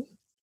like them.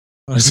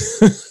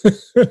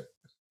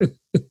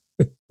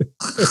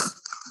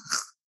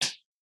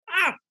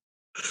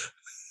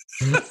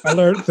 I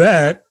learned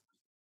that.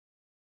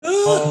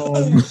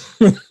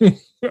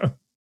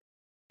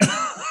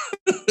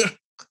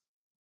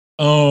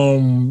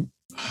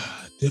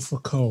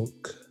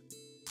 Difficult.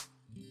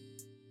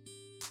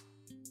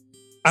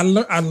 I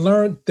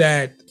learned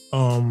that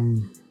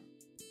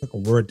I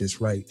can word this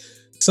right.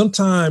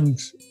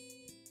 Sometimes,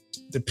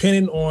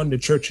 depending on the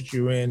church that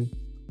you're in,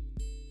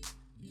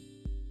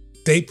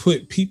 they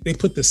put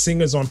the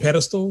singers on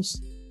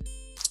pedestals.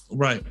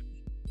 Right.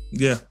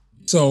 Yeah.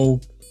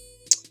 So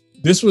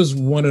this was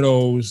one of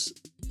those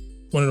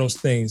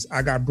things.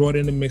 I got brought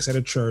in the mix at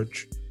a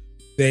church.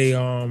 They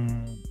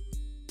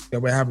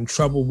were having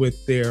trouble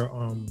with their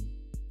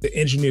the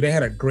engineer. They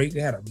had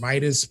a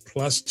Midas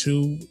Plus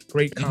 2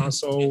 great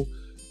console.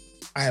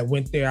 I had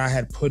went there. I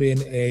had put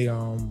in a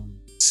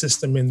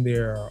system in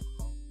their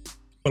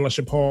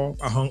fellowship hall.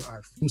 I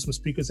threw some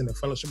speakers in the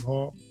fellowship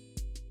hall.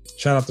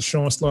 Shout out to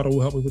Sean Slaughter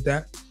who helped me with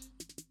that.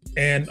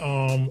 And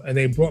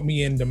they brought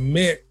me in the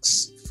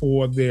mix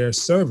for their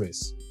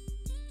service.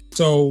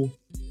 So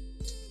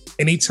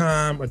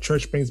anytime a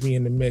church brings me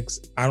in the mix,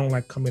 I don't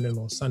like coming in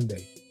on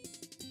Sunday.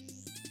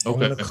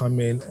 Okay. I want to come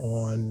in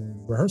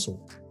on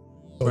rehearsal.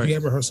 So if we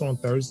have rehearsal on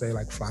Thursday,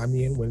 like fly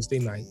me in Wednesday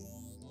night.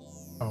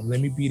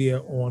 Let me be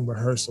there on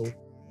rehearsal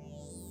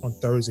on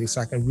Thursday,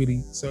 so I can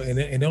really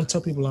and don't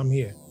tell people I'm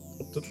here.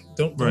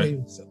 Don't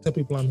tell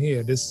people I'm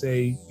here. Just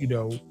say,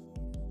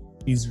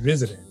 he's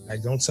visiting.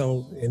 Like don't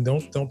tell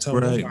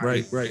nobody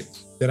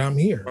that I'm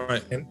here.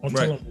 Right. And don't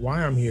tell them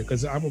why I'm here.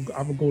 Because I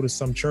would go to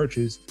some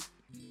churches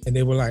and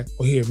they were like,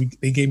 oh, here,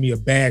 they gave me a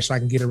badge so I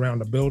can get around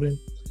the building.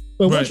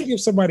 But once you give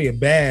somebody a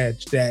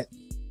badge that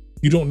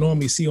you don't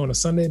normally see on a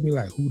Sunday, be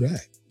like, who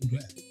that?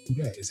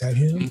 Is that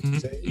him? Mm-hmm.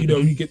 Is that, you know,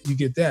 you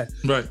get that.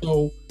 Right.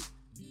 So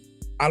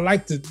I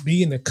like to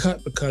be in the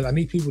cut because I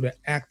need people to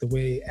act the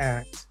way they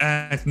act.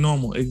 Act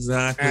normal,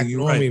 exactly. Act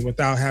normally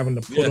without having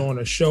to put on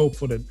a show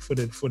for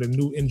the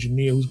new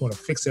engineer who's going to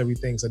fix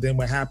everything. So then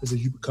what happens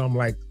is you become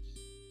like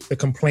the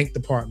complaint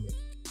department.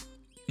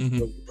 Mm-hmm.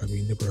 You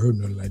probably never heard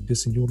nothing like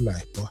this in your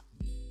life, boy.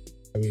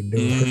 I mean,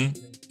 never heard.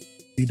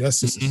 See, that's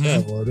just a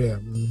stab over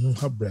there.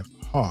 Her breath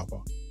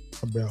horrible.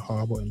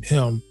 And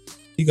him,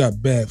 he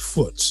got bad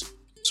foots,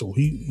 so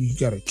he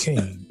got a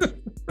cane.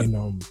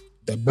 And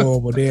that boy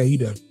over there, he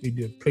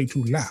did play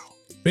too loud.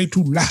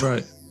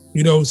 Right.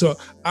 You know, so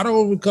I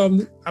don't want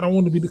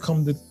to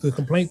become the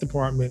complaint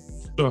department.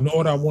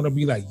 Nor do I want to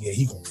be like, yeah,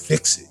 he gonna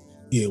fix it.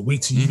 Yeah,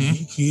 wait till you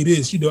hear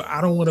this. You know,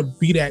 I don't want to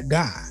be that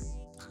guy.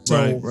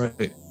 So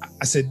right.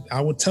 I said,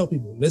 I would tell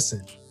people,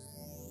 listen,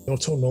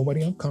 don't tell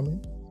nobody I'm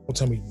coming. Don't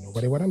tell me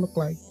nobody what I look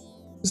like.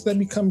 Just let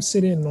me come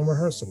sit in on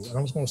rehearsal. And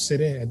I'm just going to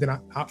sit in and then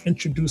I'll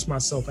introduce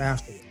myself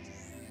afterwards.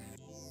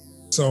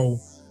 So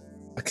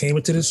I came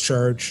into this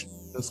church.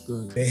 That's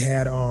good. They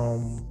had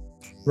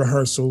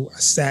rehearsal. I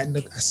sat in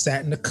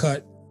the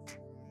cut,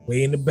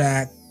 way in the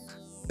back,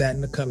 sat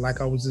in the cut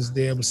like I was just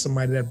there with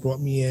somebody that brought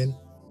me in.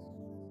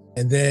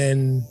 And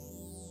then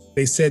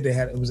they said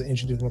it was an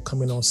introduction to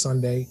come in on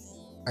Sunday.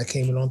 I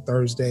came in on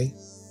Thursday.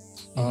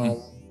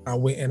 I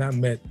went and I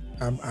met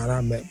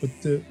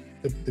with the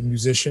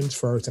musicians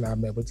first, and I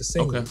met with the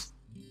singers. Okay.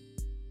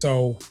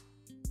 So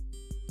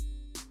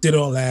did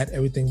all that.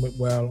 Everything went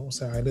well. I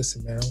was like,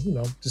 listen, man, you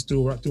know, just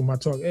do my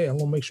talk. Hey, I'm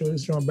gonna make sure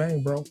this joint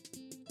bang, bro.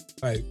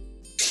 Like,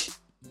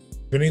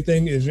 if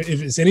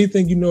it's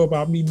anything you know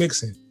about me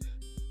mixing,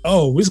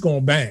 it's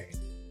gonna bang.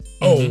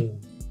 You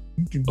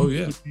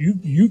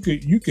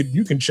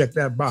can check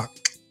that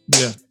box.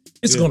 Yeah,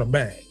 it's gonna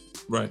bang.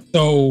 Right.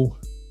 So,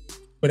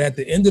 but at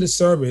the end of the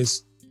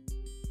service,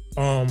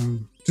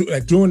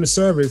 during the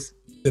service,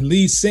 the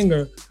lead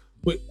singer,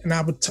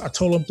 I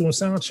told him doing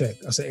sound check.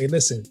 I said, hey,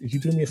 listen, if you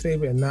do me a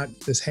favor and not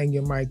just hang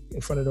your mic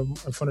in front of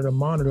the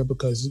monitor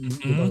because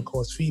you're gonna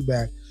cause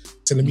feedback.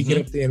 So let me get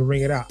up there and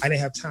ring it out. I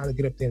didn't have time to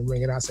get up there and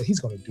ring it out. I said, he's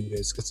gonna do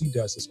this because he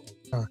does this all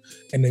the time.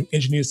 And the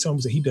engineers tell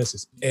me that he does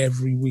this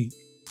every week.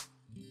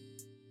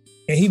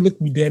 And he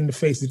looked me dead in the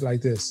face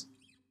like this.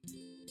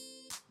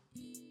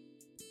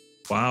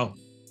 Wow.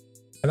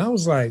 And I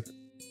was like,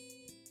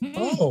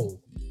 oh,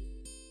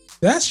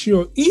 that's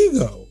your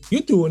ego.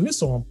 You're doing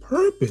this on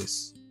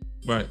purpose.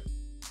 Right.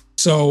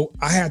 So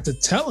I had to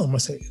tell him, I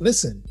said,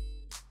 listen,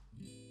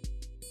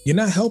 you're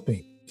not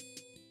helping.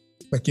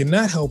 Like, you're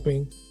not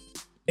helping.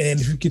 And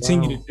if you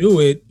continue to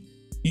do it,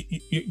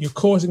 you're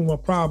causing more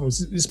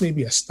problems. This may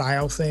be a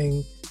style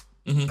thing.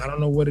 I don't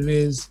know what it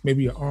is.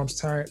 Maybe your arm's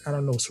tired. I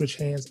don't know. Switch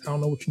hands. I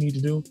don't know what you need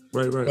to do.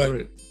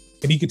 Right.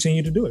 And he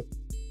continued to do it.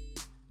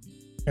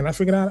 And I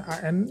figured out,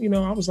 I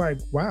was like,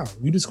 wow,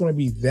 you're just going to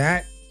be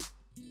that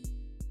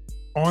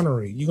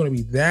ornery. You're going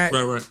to be that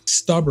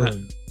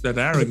stubborn. That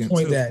arrogant.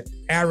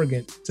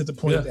 To the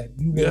point that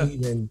you won't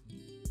even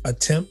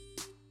attempt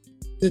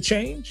to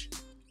change.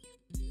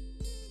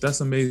 That's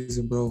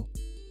amazing, bro.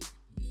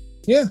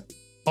 Yeah.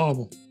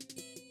 Horrible.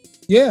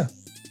 Yeah.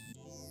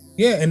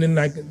 Yeah. And then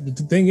like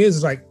the thing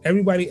is like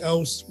everybody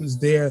else was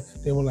there.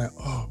 They were like,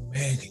 oh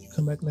man, can you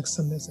come back next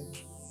Sunday? I said,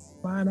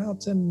 flying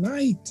out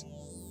tonight.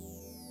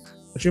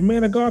 But your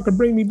man of God could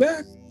bring me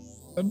back.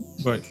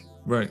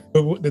 Right.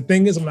 But the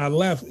thing is, when I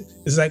left,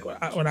 it's like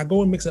when I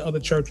go and mix at other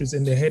churches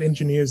and the head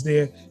engineers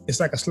there, it's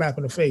like a slap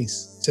in the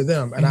face to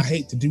them. And I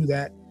hate to do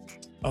that.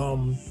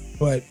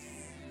 But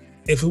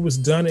if it was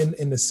done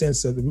in the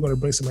sense that we're going to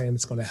bring somebody in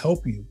that's going to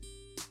help you,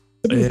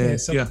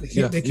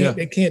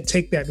 they can't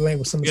take that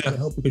language. Somebody's going to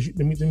help you because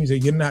that means that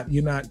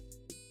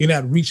you're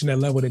not reaching that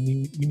level that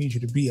we need you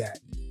to be at.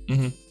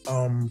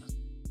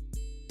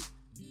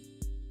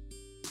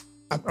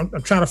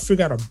 I'm trying to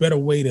figure out a better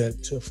way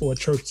for a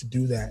church to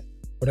do that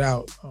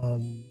without,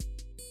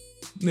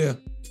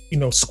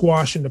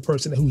 squashing the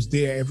person who's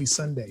there every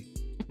Sunday.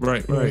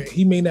 Right.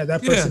 He may not.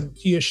 That person,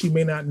 he or she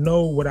may not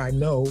know what I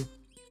know,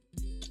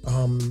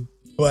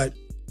 but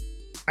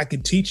I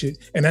could teach it.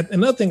 And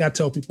another thing I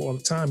tell people all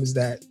the time is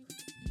that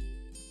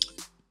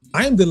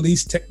I am the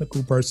least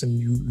technical person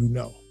you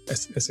know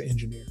as an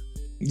engineer.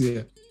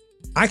 Yeah,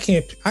 I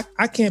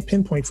can't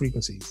pinpoint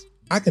frequencies.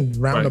 I can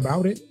round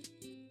about it.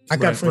 I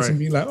got friends and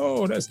be like,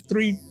 oh, that's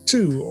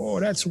 3.2. Oh,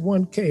 that's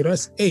 1K.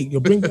 That's 8. You'll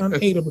bring down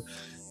 8.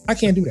 I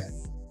can't do that.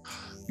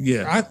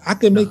 Yeah. I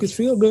can make it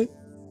feel good.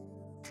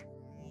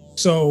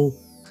 So,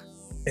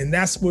 and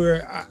that's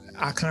where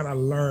I kind of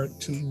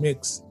learned to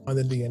mix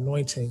under the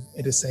anointing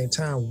at the same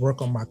time,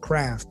 work on my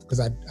craft. Because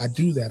I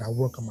do that. I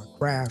work on my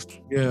craft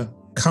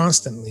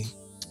constantly.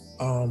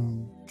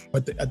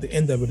 But at the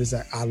end of it is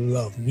that I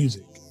love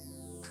music.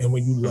 And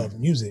when you love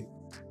music,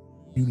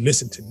 you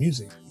listen to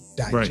music.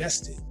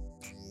 digest it,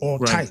 all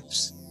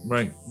types.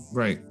 Right.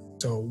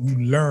 So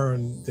you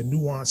learn the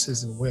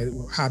nuances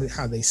and how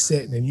they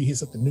sit, and then you hear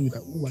something new,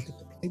 like, ooh, I get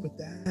to play with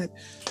that.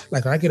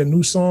 Like when I get a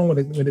new song, when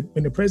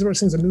the praise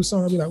person sings a new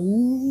song, I'll be like,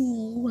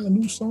 ooh, a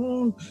new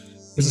song.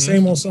 It's the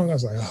same old song. I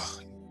was like, oh,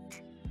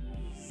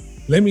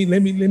 let me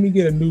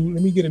get a new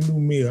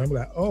meal. I'm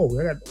like,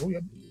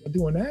 you're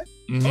doing that?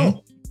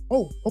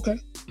 Oh, okay.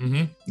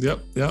 Yep.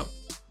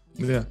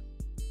 Yeah.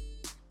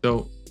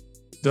 Dope.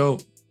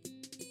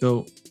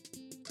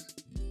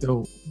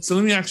 So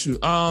let me ask you,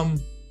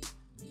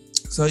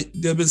 so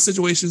there have been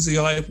situations in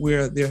your life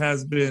where there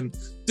has been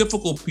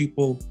difficult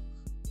people.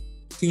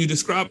 Can you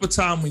describe a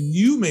time when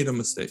you made a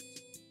mistake?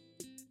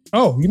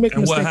 Oh, you make a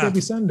mistake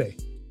every Sunday.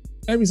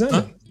 Every Sunday.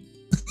 Huh?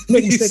 You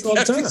make a mistake all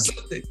the time.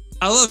 Sunday.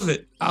 I love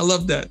it. I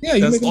love that. Yeah,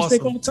 you make a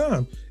mistake all the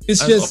time. It's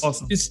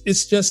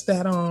just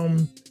that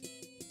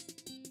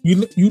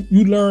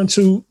you learn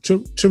to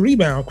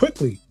rebound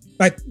quickly.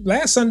 Like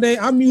last Sunday,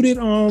 I muted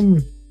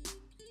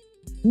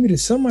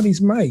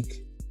somebody's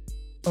mic,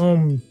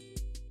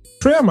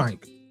 prayer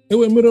mic. It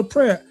was in the middle of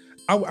prayer.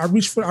 I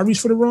reached for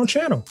the wrong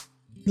channel.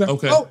 Like,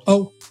 okay.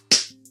 Oh,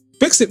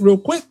 fix it real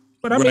quick.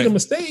 But I made a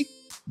mistake.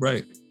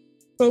 Right.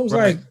 So it was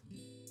like,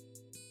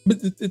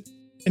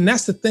 and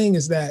that's the thing,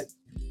 is that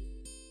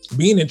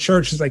being in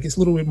church is like, it's a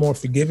little bit more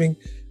forgiving.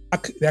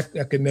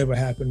 That could never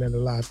happen at a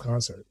live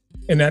concert,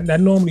 and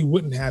that normally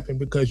wouldn't happen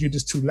because you're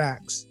just too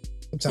lax.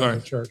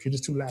 Sometimes in church, you're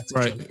just too lax.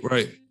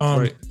 Right.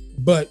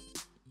 But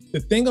the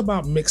thing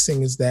about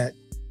mixing is that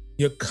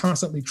you're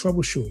constantly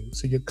troubleshooting,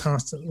 so you're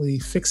constantly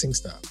fixing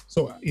stuff.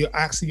 So you're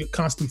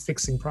constantly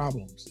fixing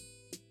problems.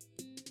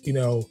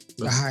 The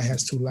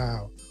hi-hat's too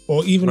loud,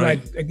 or even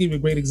like, I give you a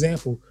great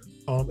example.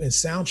 In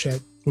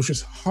soundcheck, which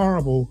was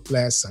horrible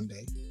last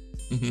Sunday,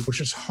 which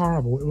was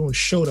horrible. Everyone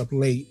showed up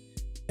late,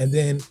 and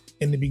then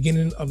in the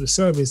beginning of the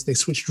service, they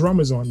switched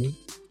drummers on me.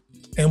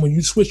 And when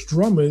you switch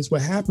drummers,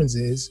 what happens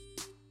is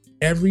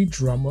every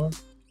drummer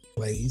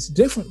plays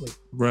differently.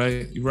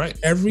 Right.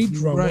 Every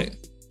drummer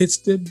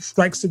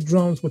strikes the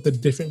drums with a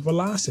different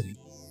velocity.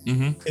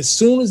 As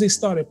soon as they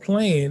started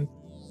playing,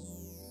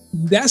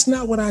 that's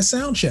not what I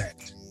sound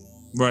checked.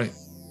 Right.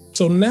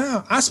 So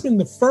now I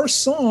spend the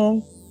first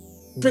song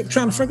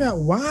trying to figure out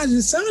why is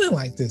it sounding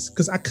like this,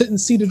 because I couldn't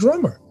see the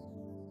drummer.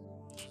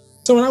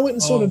 So when I went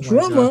and saw the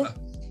drummer,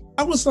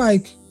 I was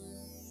like,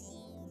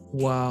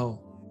 wow.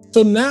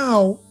 So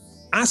now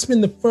I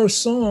spend the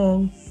first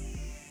song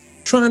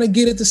trying to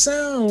get it to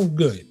sound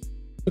good,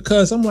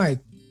 because I'm like,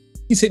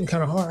 he's hitting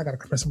kind of hard. I got to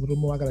compress him a little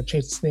more. I got to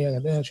change the snare. I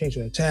got to change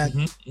the attack.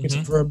 Get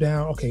some verb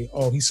down. Okay.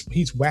 Oh,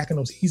 he's whacking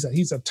those.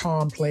 He's a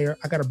tom player.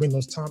 I got to bring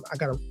those tom.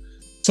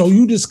 So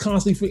you just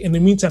constantly, in the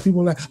meantime,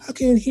 people are like, I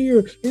can't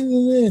hear. Can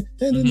you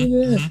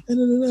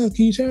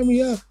turn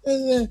me up?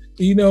 And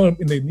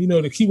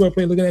the keyboard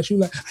player looking at you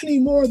like, I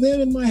need more of them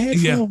in my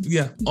headphones.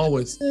 Yeah,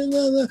 always.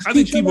 I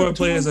think keyboard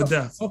players are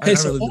deaf. Okay,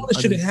 so all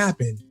this shit had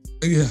happened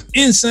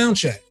in sound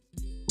check.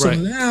 So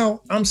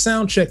now I'm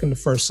sound checking the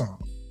first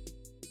song.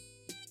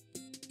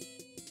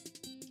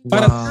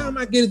 By the time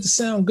I get it to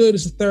sound good,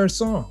 it's the third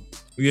song.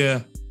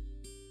 Yeah,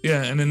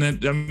 and then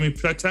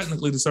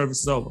technically the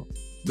service is over.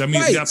 That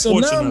means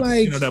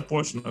that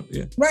portion of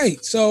it.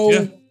 Right. So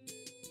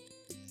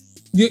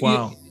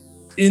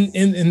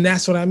and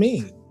that's what I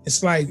mean.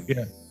 It's like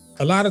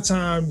a lot of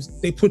times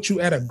they put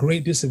you at a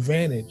great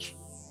disadvantage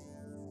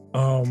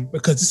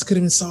because this could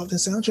have been solved in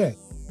sound check.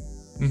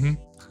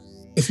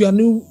 If y'all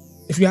knew,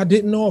 if y'all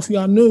didn't know, if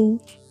y'all knew,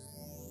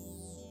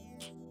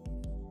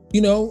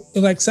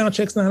 like sound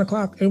check's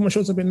 9:00. Everyone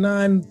shows up at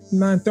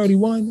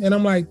 9:31, and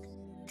I'm like,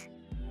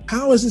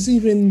 how is this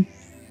even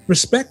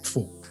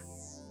respectful?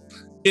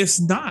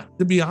 It's not,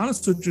 to be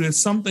honest with you. It's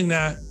something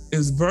that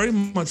is very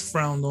much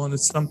frowned on.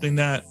 It's something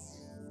that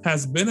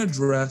has been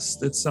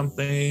addressed. It's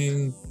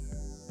something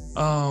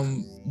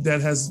that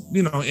has,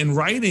 in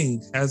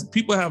writing, as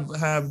people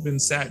have been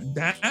sat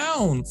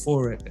down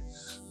for it.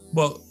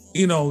 But,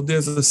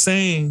 there's a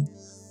saying,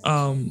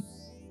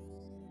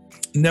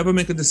 never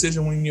make a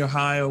decision when you're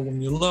high or when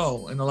you're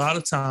low. And a lot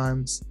of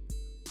times,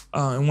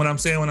 and when I'm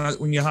saying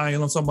when you're high, I'm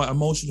talking about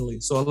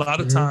emotionally. So a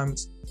lot of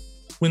times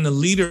when the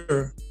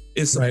leader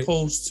is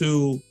supposed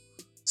to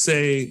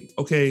say,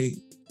 okay,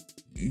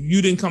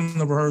 you didn't come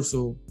to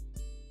rehearsal,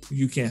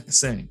 you can't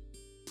sing.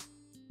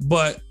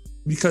 But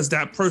because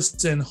that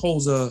person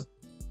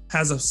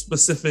has a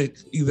specific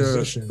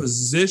either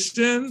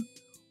position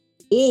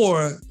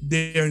or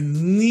they're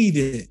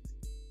needed,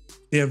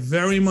 they're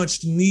very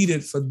much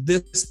needed for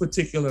this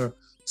particular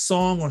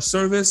song or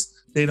service,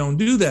 they don't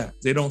do that.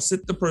 They don't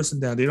sit the person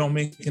down. They don't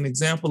make an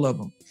example of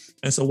them.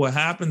 And so what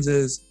happens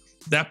is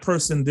that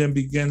person then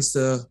begins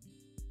to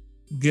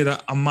get a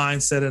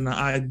mindset and an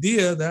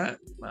idea that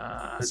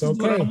I do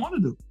what I don't want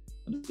to do.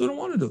 I do what I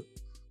want to do.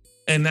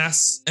 And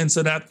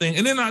so that thing.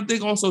 And then I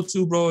think also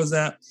too, bro, is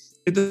that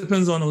it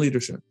depends on the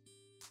leadership.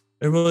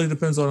 It really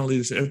depends on the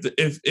leadership.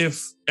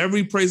 If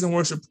every praise and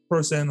worship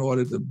person or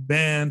the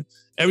band,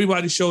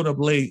 everybody showed up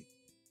late,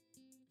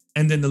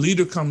 and then the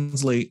leader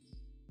comes late,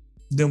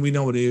 then we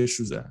know where the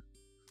issue's at.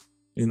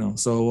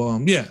 So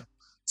yeah.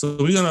 So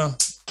we're gonna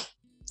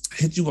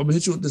hit you. I'm gonna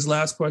hit you with this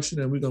last question,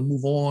 and we're gonna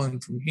move on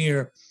from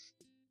here.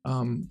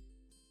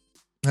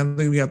 I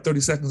think we have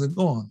 30 seconds and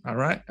go on. All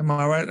right. Am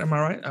I right? All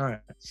right.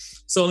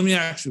 So let me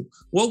ask you,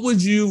 what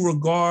would you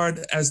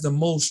regard as the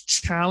most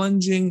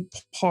challenging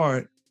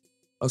part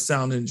of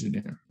sound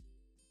engineer?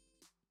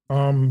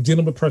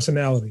 Dealing with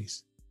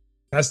personalities.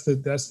 That's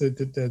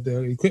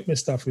the equipment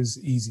stuff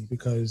is easy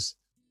because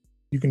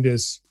you can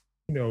just,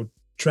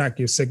 track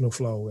your signal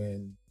flow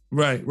and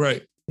right.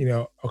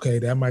 Okay,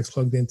 that mic's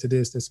plugged into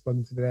this plugged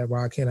into that.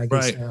 Why can't I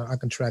get sound? I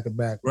can track it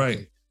back.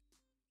 Right.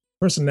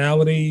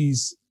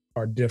 Personalities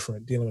are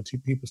different. Dealing with two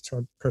people's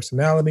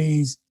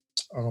personalities,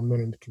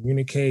 learning to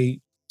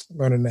communicate,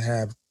 learning to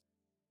have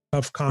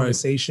tough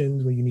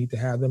conversations when you need to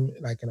have them,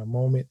 like in a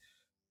moment,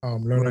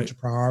 learning to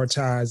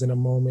prioritize in a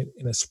moment,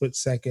 in a split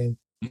second,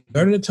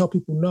 learning to tell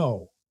people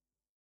no,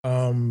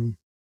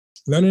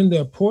 learning the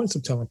importance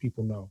of telling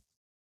people no,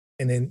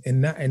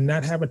 and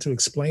not having to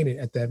explain it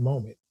at that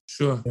moment.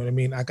 Sure. You know what I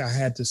mean? Like I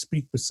had to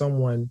speak with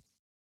someone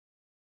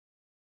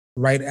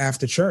right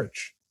after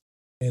church,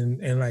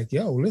 and like,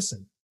 yo,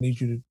 listen, I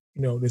need you to,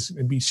 this,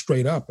 and be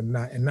straight up and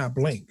not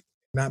blink,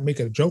 not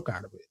make a joke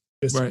out of it.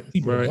 Just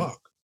keep it a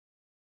buck.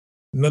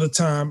 Another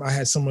time I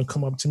had someone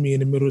come up to me in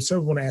the middle of the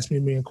service, want to ask me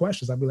a million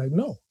questions. I'd be like,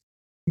 no,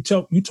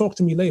 you talk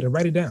to me later,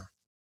 write it down.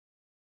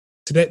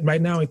 Today,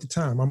 right now ain't the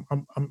time. I'm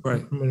in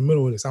the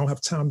middle of this. I don't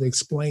have time to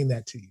explain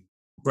that to you.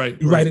 Right.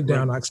 You write it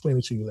down, I'll explain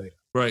it to you later.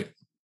 Right.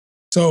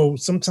 So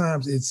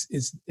sometimes it's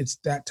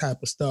that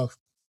type of stuff.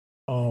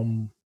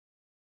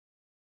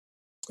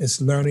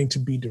 It's learning to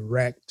be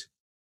direct,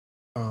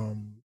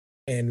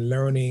 and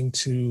learning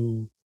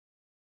to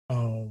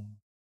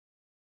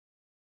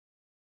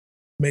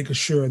making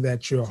sure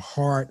that your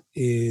heart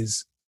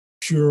is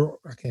pure.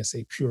 I can't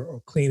say pure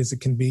or clean as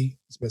it can be.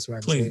 That's the best way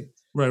I can say it.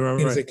 Right.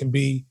 Clean as it can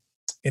be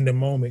in the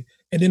moment.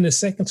 And then the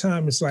second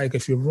time, it's like,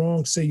 if you're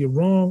wrong, say you're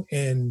wrong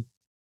and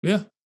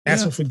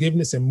ask for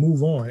forgiveness and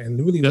move on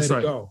and really let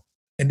it go.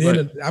 And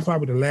then I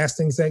probably the last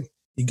thing is that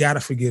you got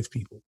to forgive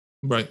people.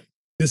 Right.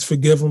 Just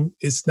forgive them.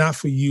 It's not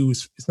for you.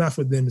 It's not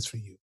for them. It's for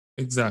you.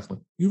 Exactly.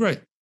 You're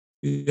right.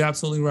 You're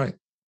absolutely right.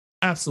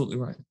 Absolutely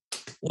right.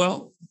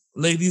 Well,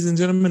 ladies and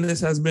gentlemen, this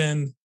has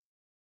been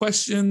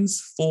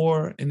Questions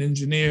for an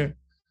Engineer.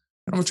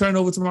 And I'm going to turn it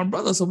over to my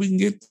brother so we can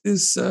get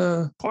this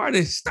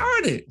party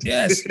started.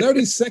 Yes,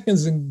 30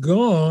 seconds and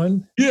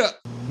gone. Yeah.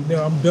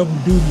 I'm double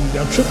duty.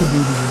 I'm triple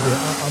duty today.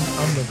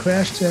 I'm the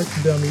crash test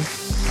dummy.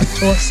 I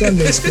taught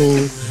Sunday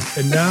school,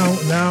 and now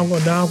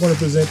I'm going to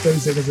present 30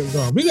 seconds and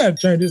gone. We got to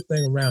turn this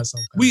thing around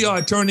sometime. We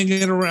are turning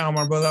it around,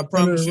 my brother. I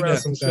promise you that.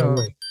 Some kind of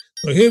way.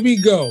 So here we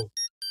go.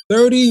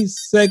 30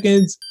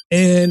 seconds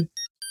and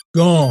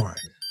gone.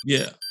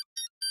 Yeah.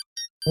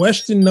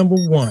 Question number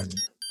 1.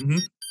 Mm-hmm.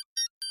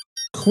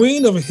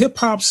 Queen of hip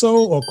hop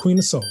soul or queen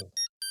of soul?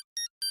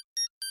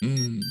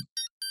 Queen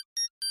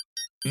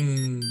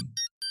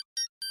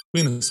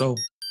of soul.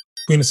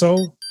 Queen of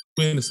soul?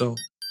 Queen of soul.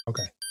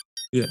 Okay.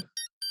 Yeah.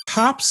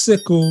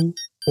 Popsicle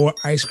or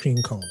ice cream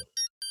cone?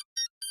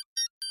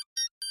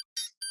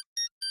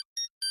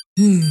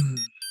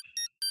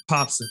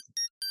 Popsicle.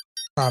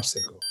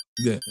 Popsicle.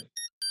 Yeah.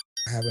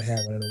 I haven't had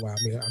one in a while.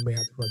 I may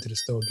have to run to the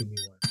store and give me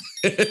one.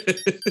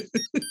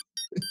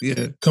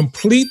 Yeah.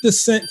 Complete the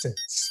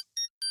sentence.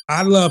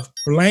 I love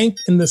blank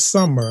in the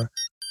summer.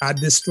 I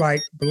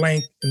dislike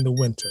blank in the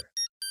winter.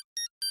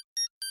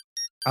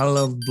 I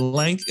love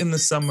blank in the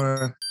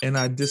summer and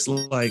I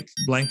dislike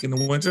blank in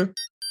the winter.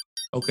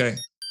 Okay.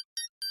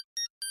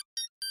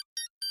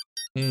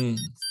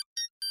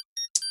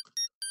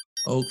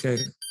 Okay.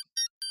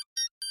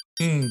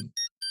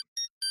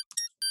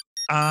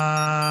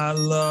 I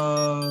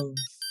love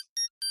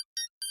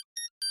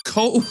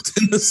cold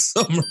in the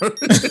summer.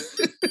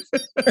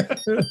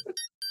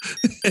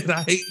 And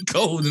I hate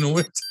cold in the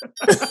winter.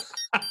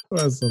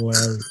 That's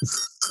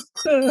hilarious.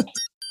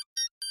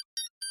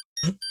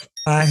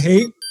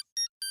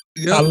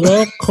 I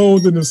love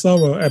cold in the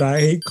summer and I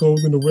hate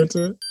cold in the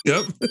winter.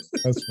 Yep.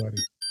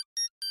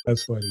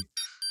 That's funny.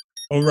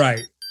 All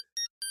right.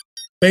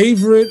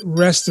 Favorite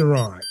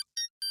restaurant?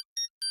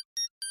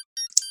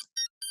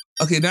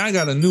 Okay, now I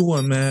got a new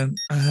one, man.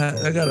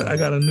 I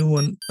got a new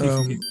one. You're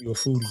a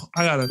foodie.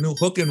 I got a new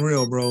Hook and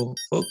Reel, bro.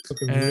 Hook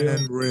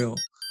and Reel.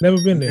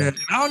 Never been there. And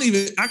I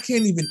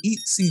can't even eat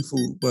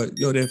seafood, but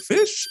yo, their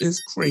fish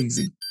is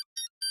crazy.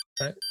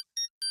 Right.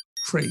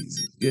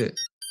 Crazy, yeah.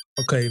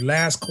 Okay,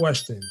 last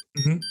question.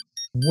 Mm-hmm.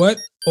 What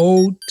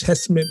Old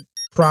Testament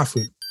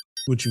prophet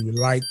would you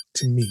like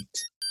to meet?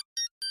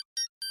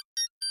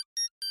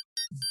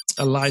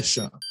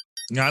 Elisha.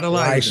 Not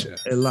Elijah.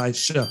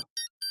 Elisha.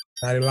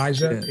 Not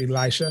Elijah? Yeah.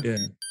 Elisha? Yeah,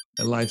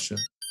 Elisha.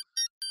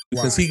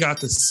 Because he got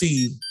to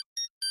see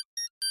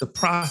the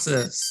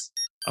process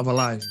of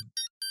Elijah.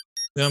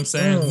 You know what I'm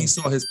saying? He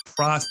saw his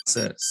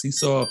process. He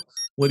saw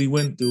what he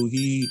went through.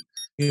 He,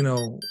 he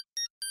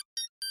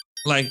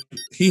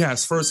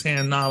has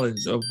firsthand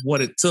knowledge of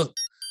what it took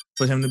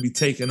for him to be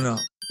taken up.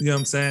 You know what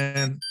I'm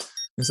saying?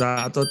 And so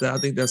I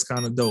think that's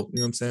kind of dope. You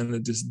know what I'm saying? To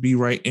just be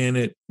right in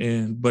it,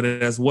 but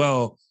as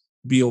well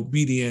be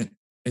obedient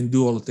and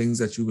do all the things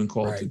that you've been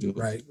called to do.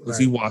 Right. Because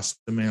he washed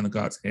the man of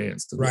God's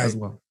hands as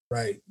well.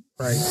 Right.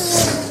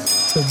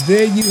 So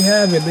there you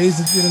have it, ladies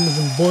and gentlemen,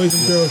 and boys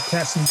and girls,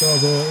 cats and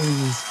dogs, all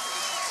ages.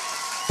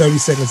 30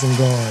 seconds and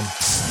gone.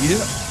 Yeah.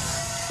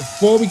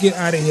 Before we get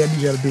out of here,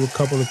 we got to do a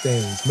couple of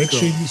things. Make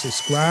sure you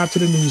subscribe to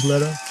the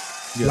newsletter,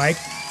 like,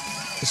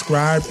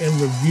 subscribe,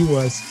 and review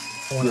us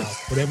on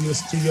whatever you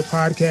listen to your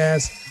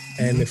podcast.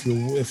 And if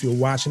you're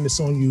watching this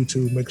on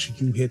YouTube, make sure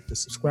you hit the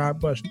subscribe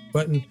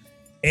button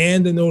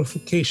and the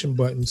notification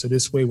button. So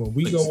this way, when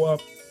we go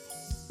up,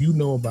 you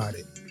know about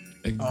it.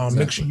 Exactly.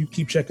 Make sure you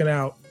keep checking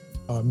out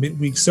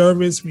midweek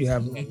service. We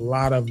have a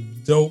lot of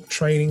dope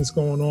trainings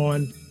going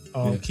on.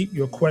 Keep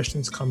your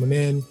questions coming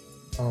in.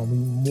 We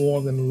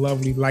more than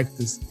lovely like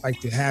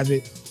to have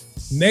it.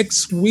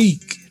 Next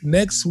week,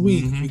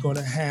 we're going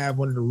to have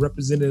one of the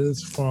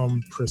representatives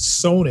from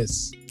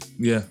Prentiss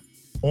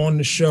on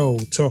the show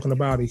talking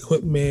about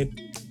equipment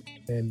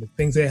and the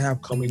things they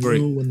have coming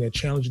through and their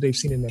challenges they've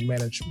seen in their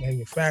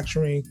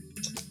manufacturing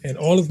and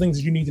all the things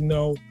that you need to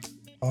know.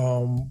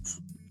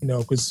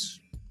 Because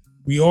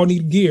we all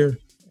need gear.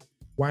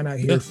 Why not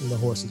hear from the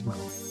horse's mouth?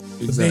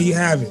 Exactly. But there you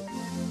have it.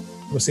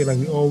 We'll say, like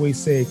we always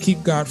say,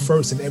 keep God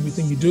first in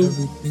everything you do.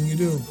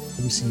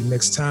 And we see you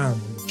next time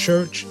on the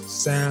Church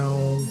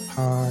Sound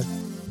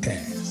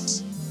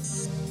Podcast.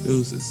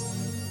 Deuces.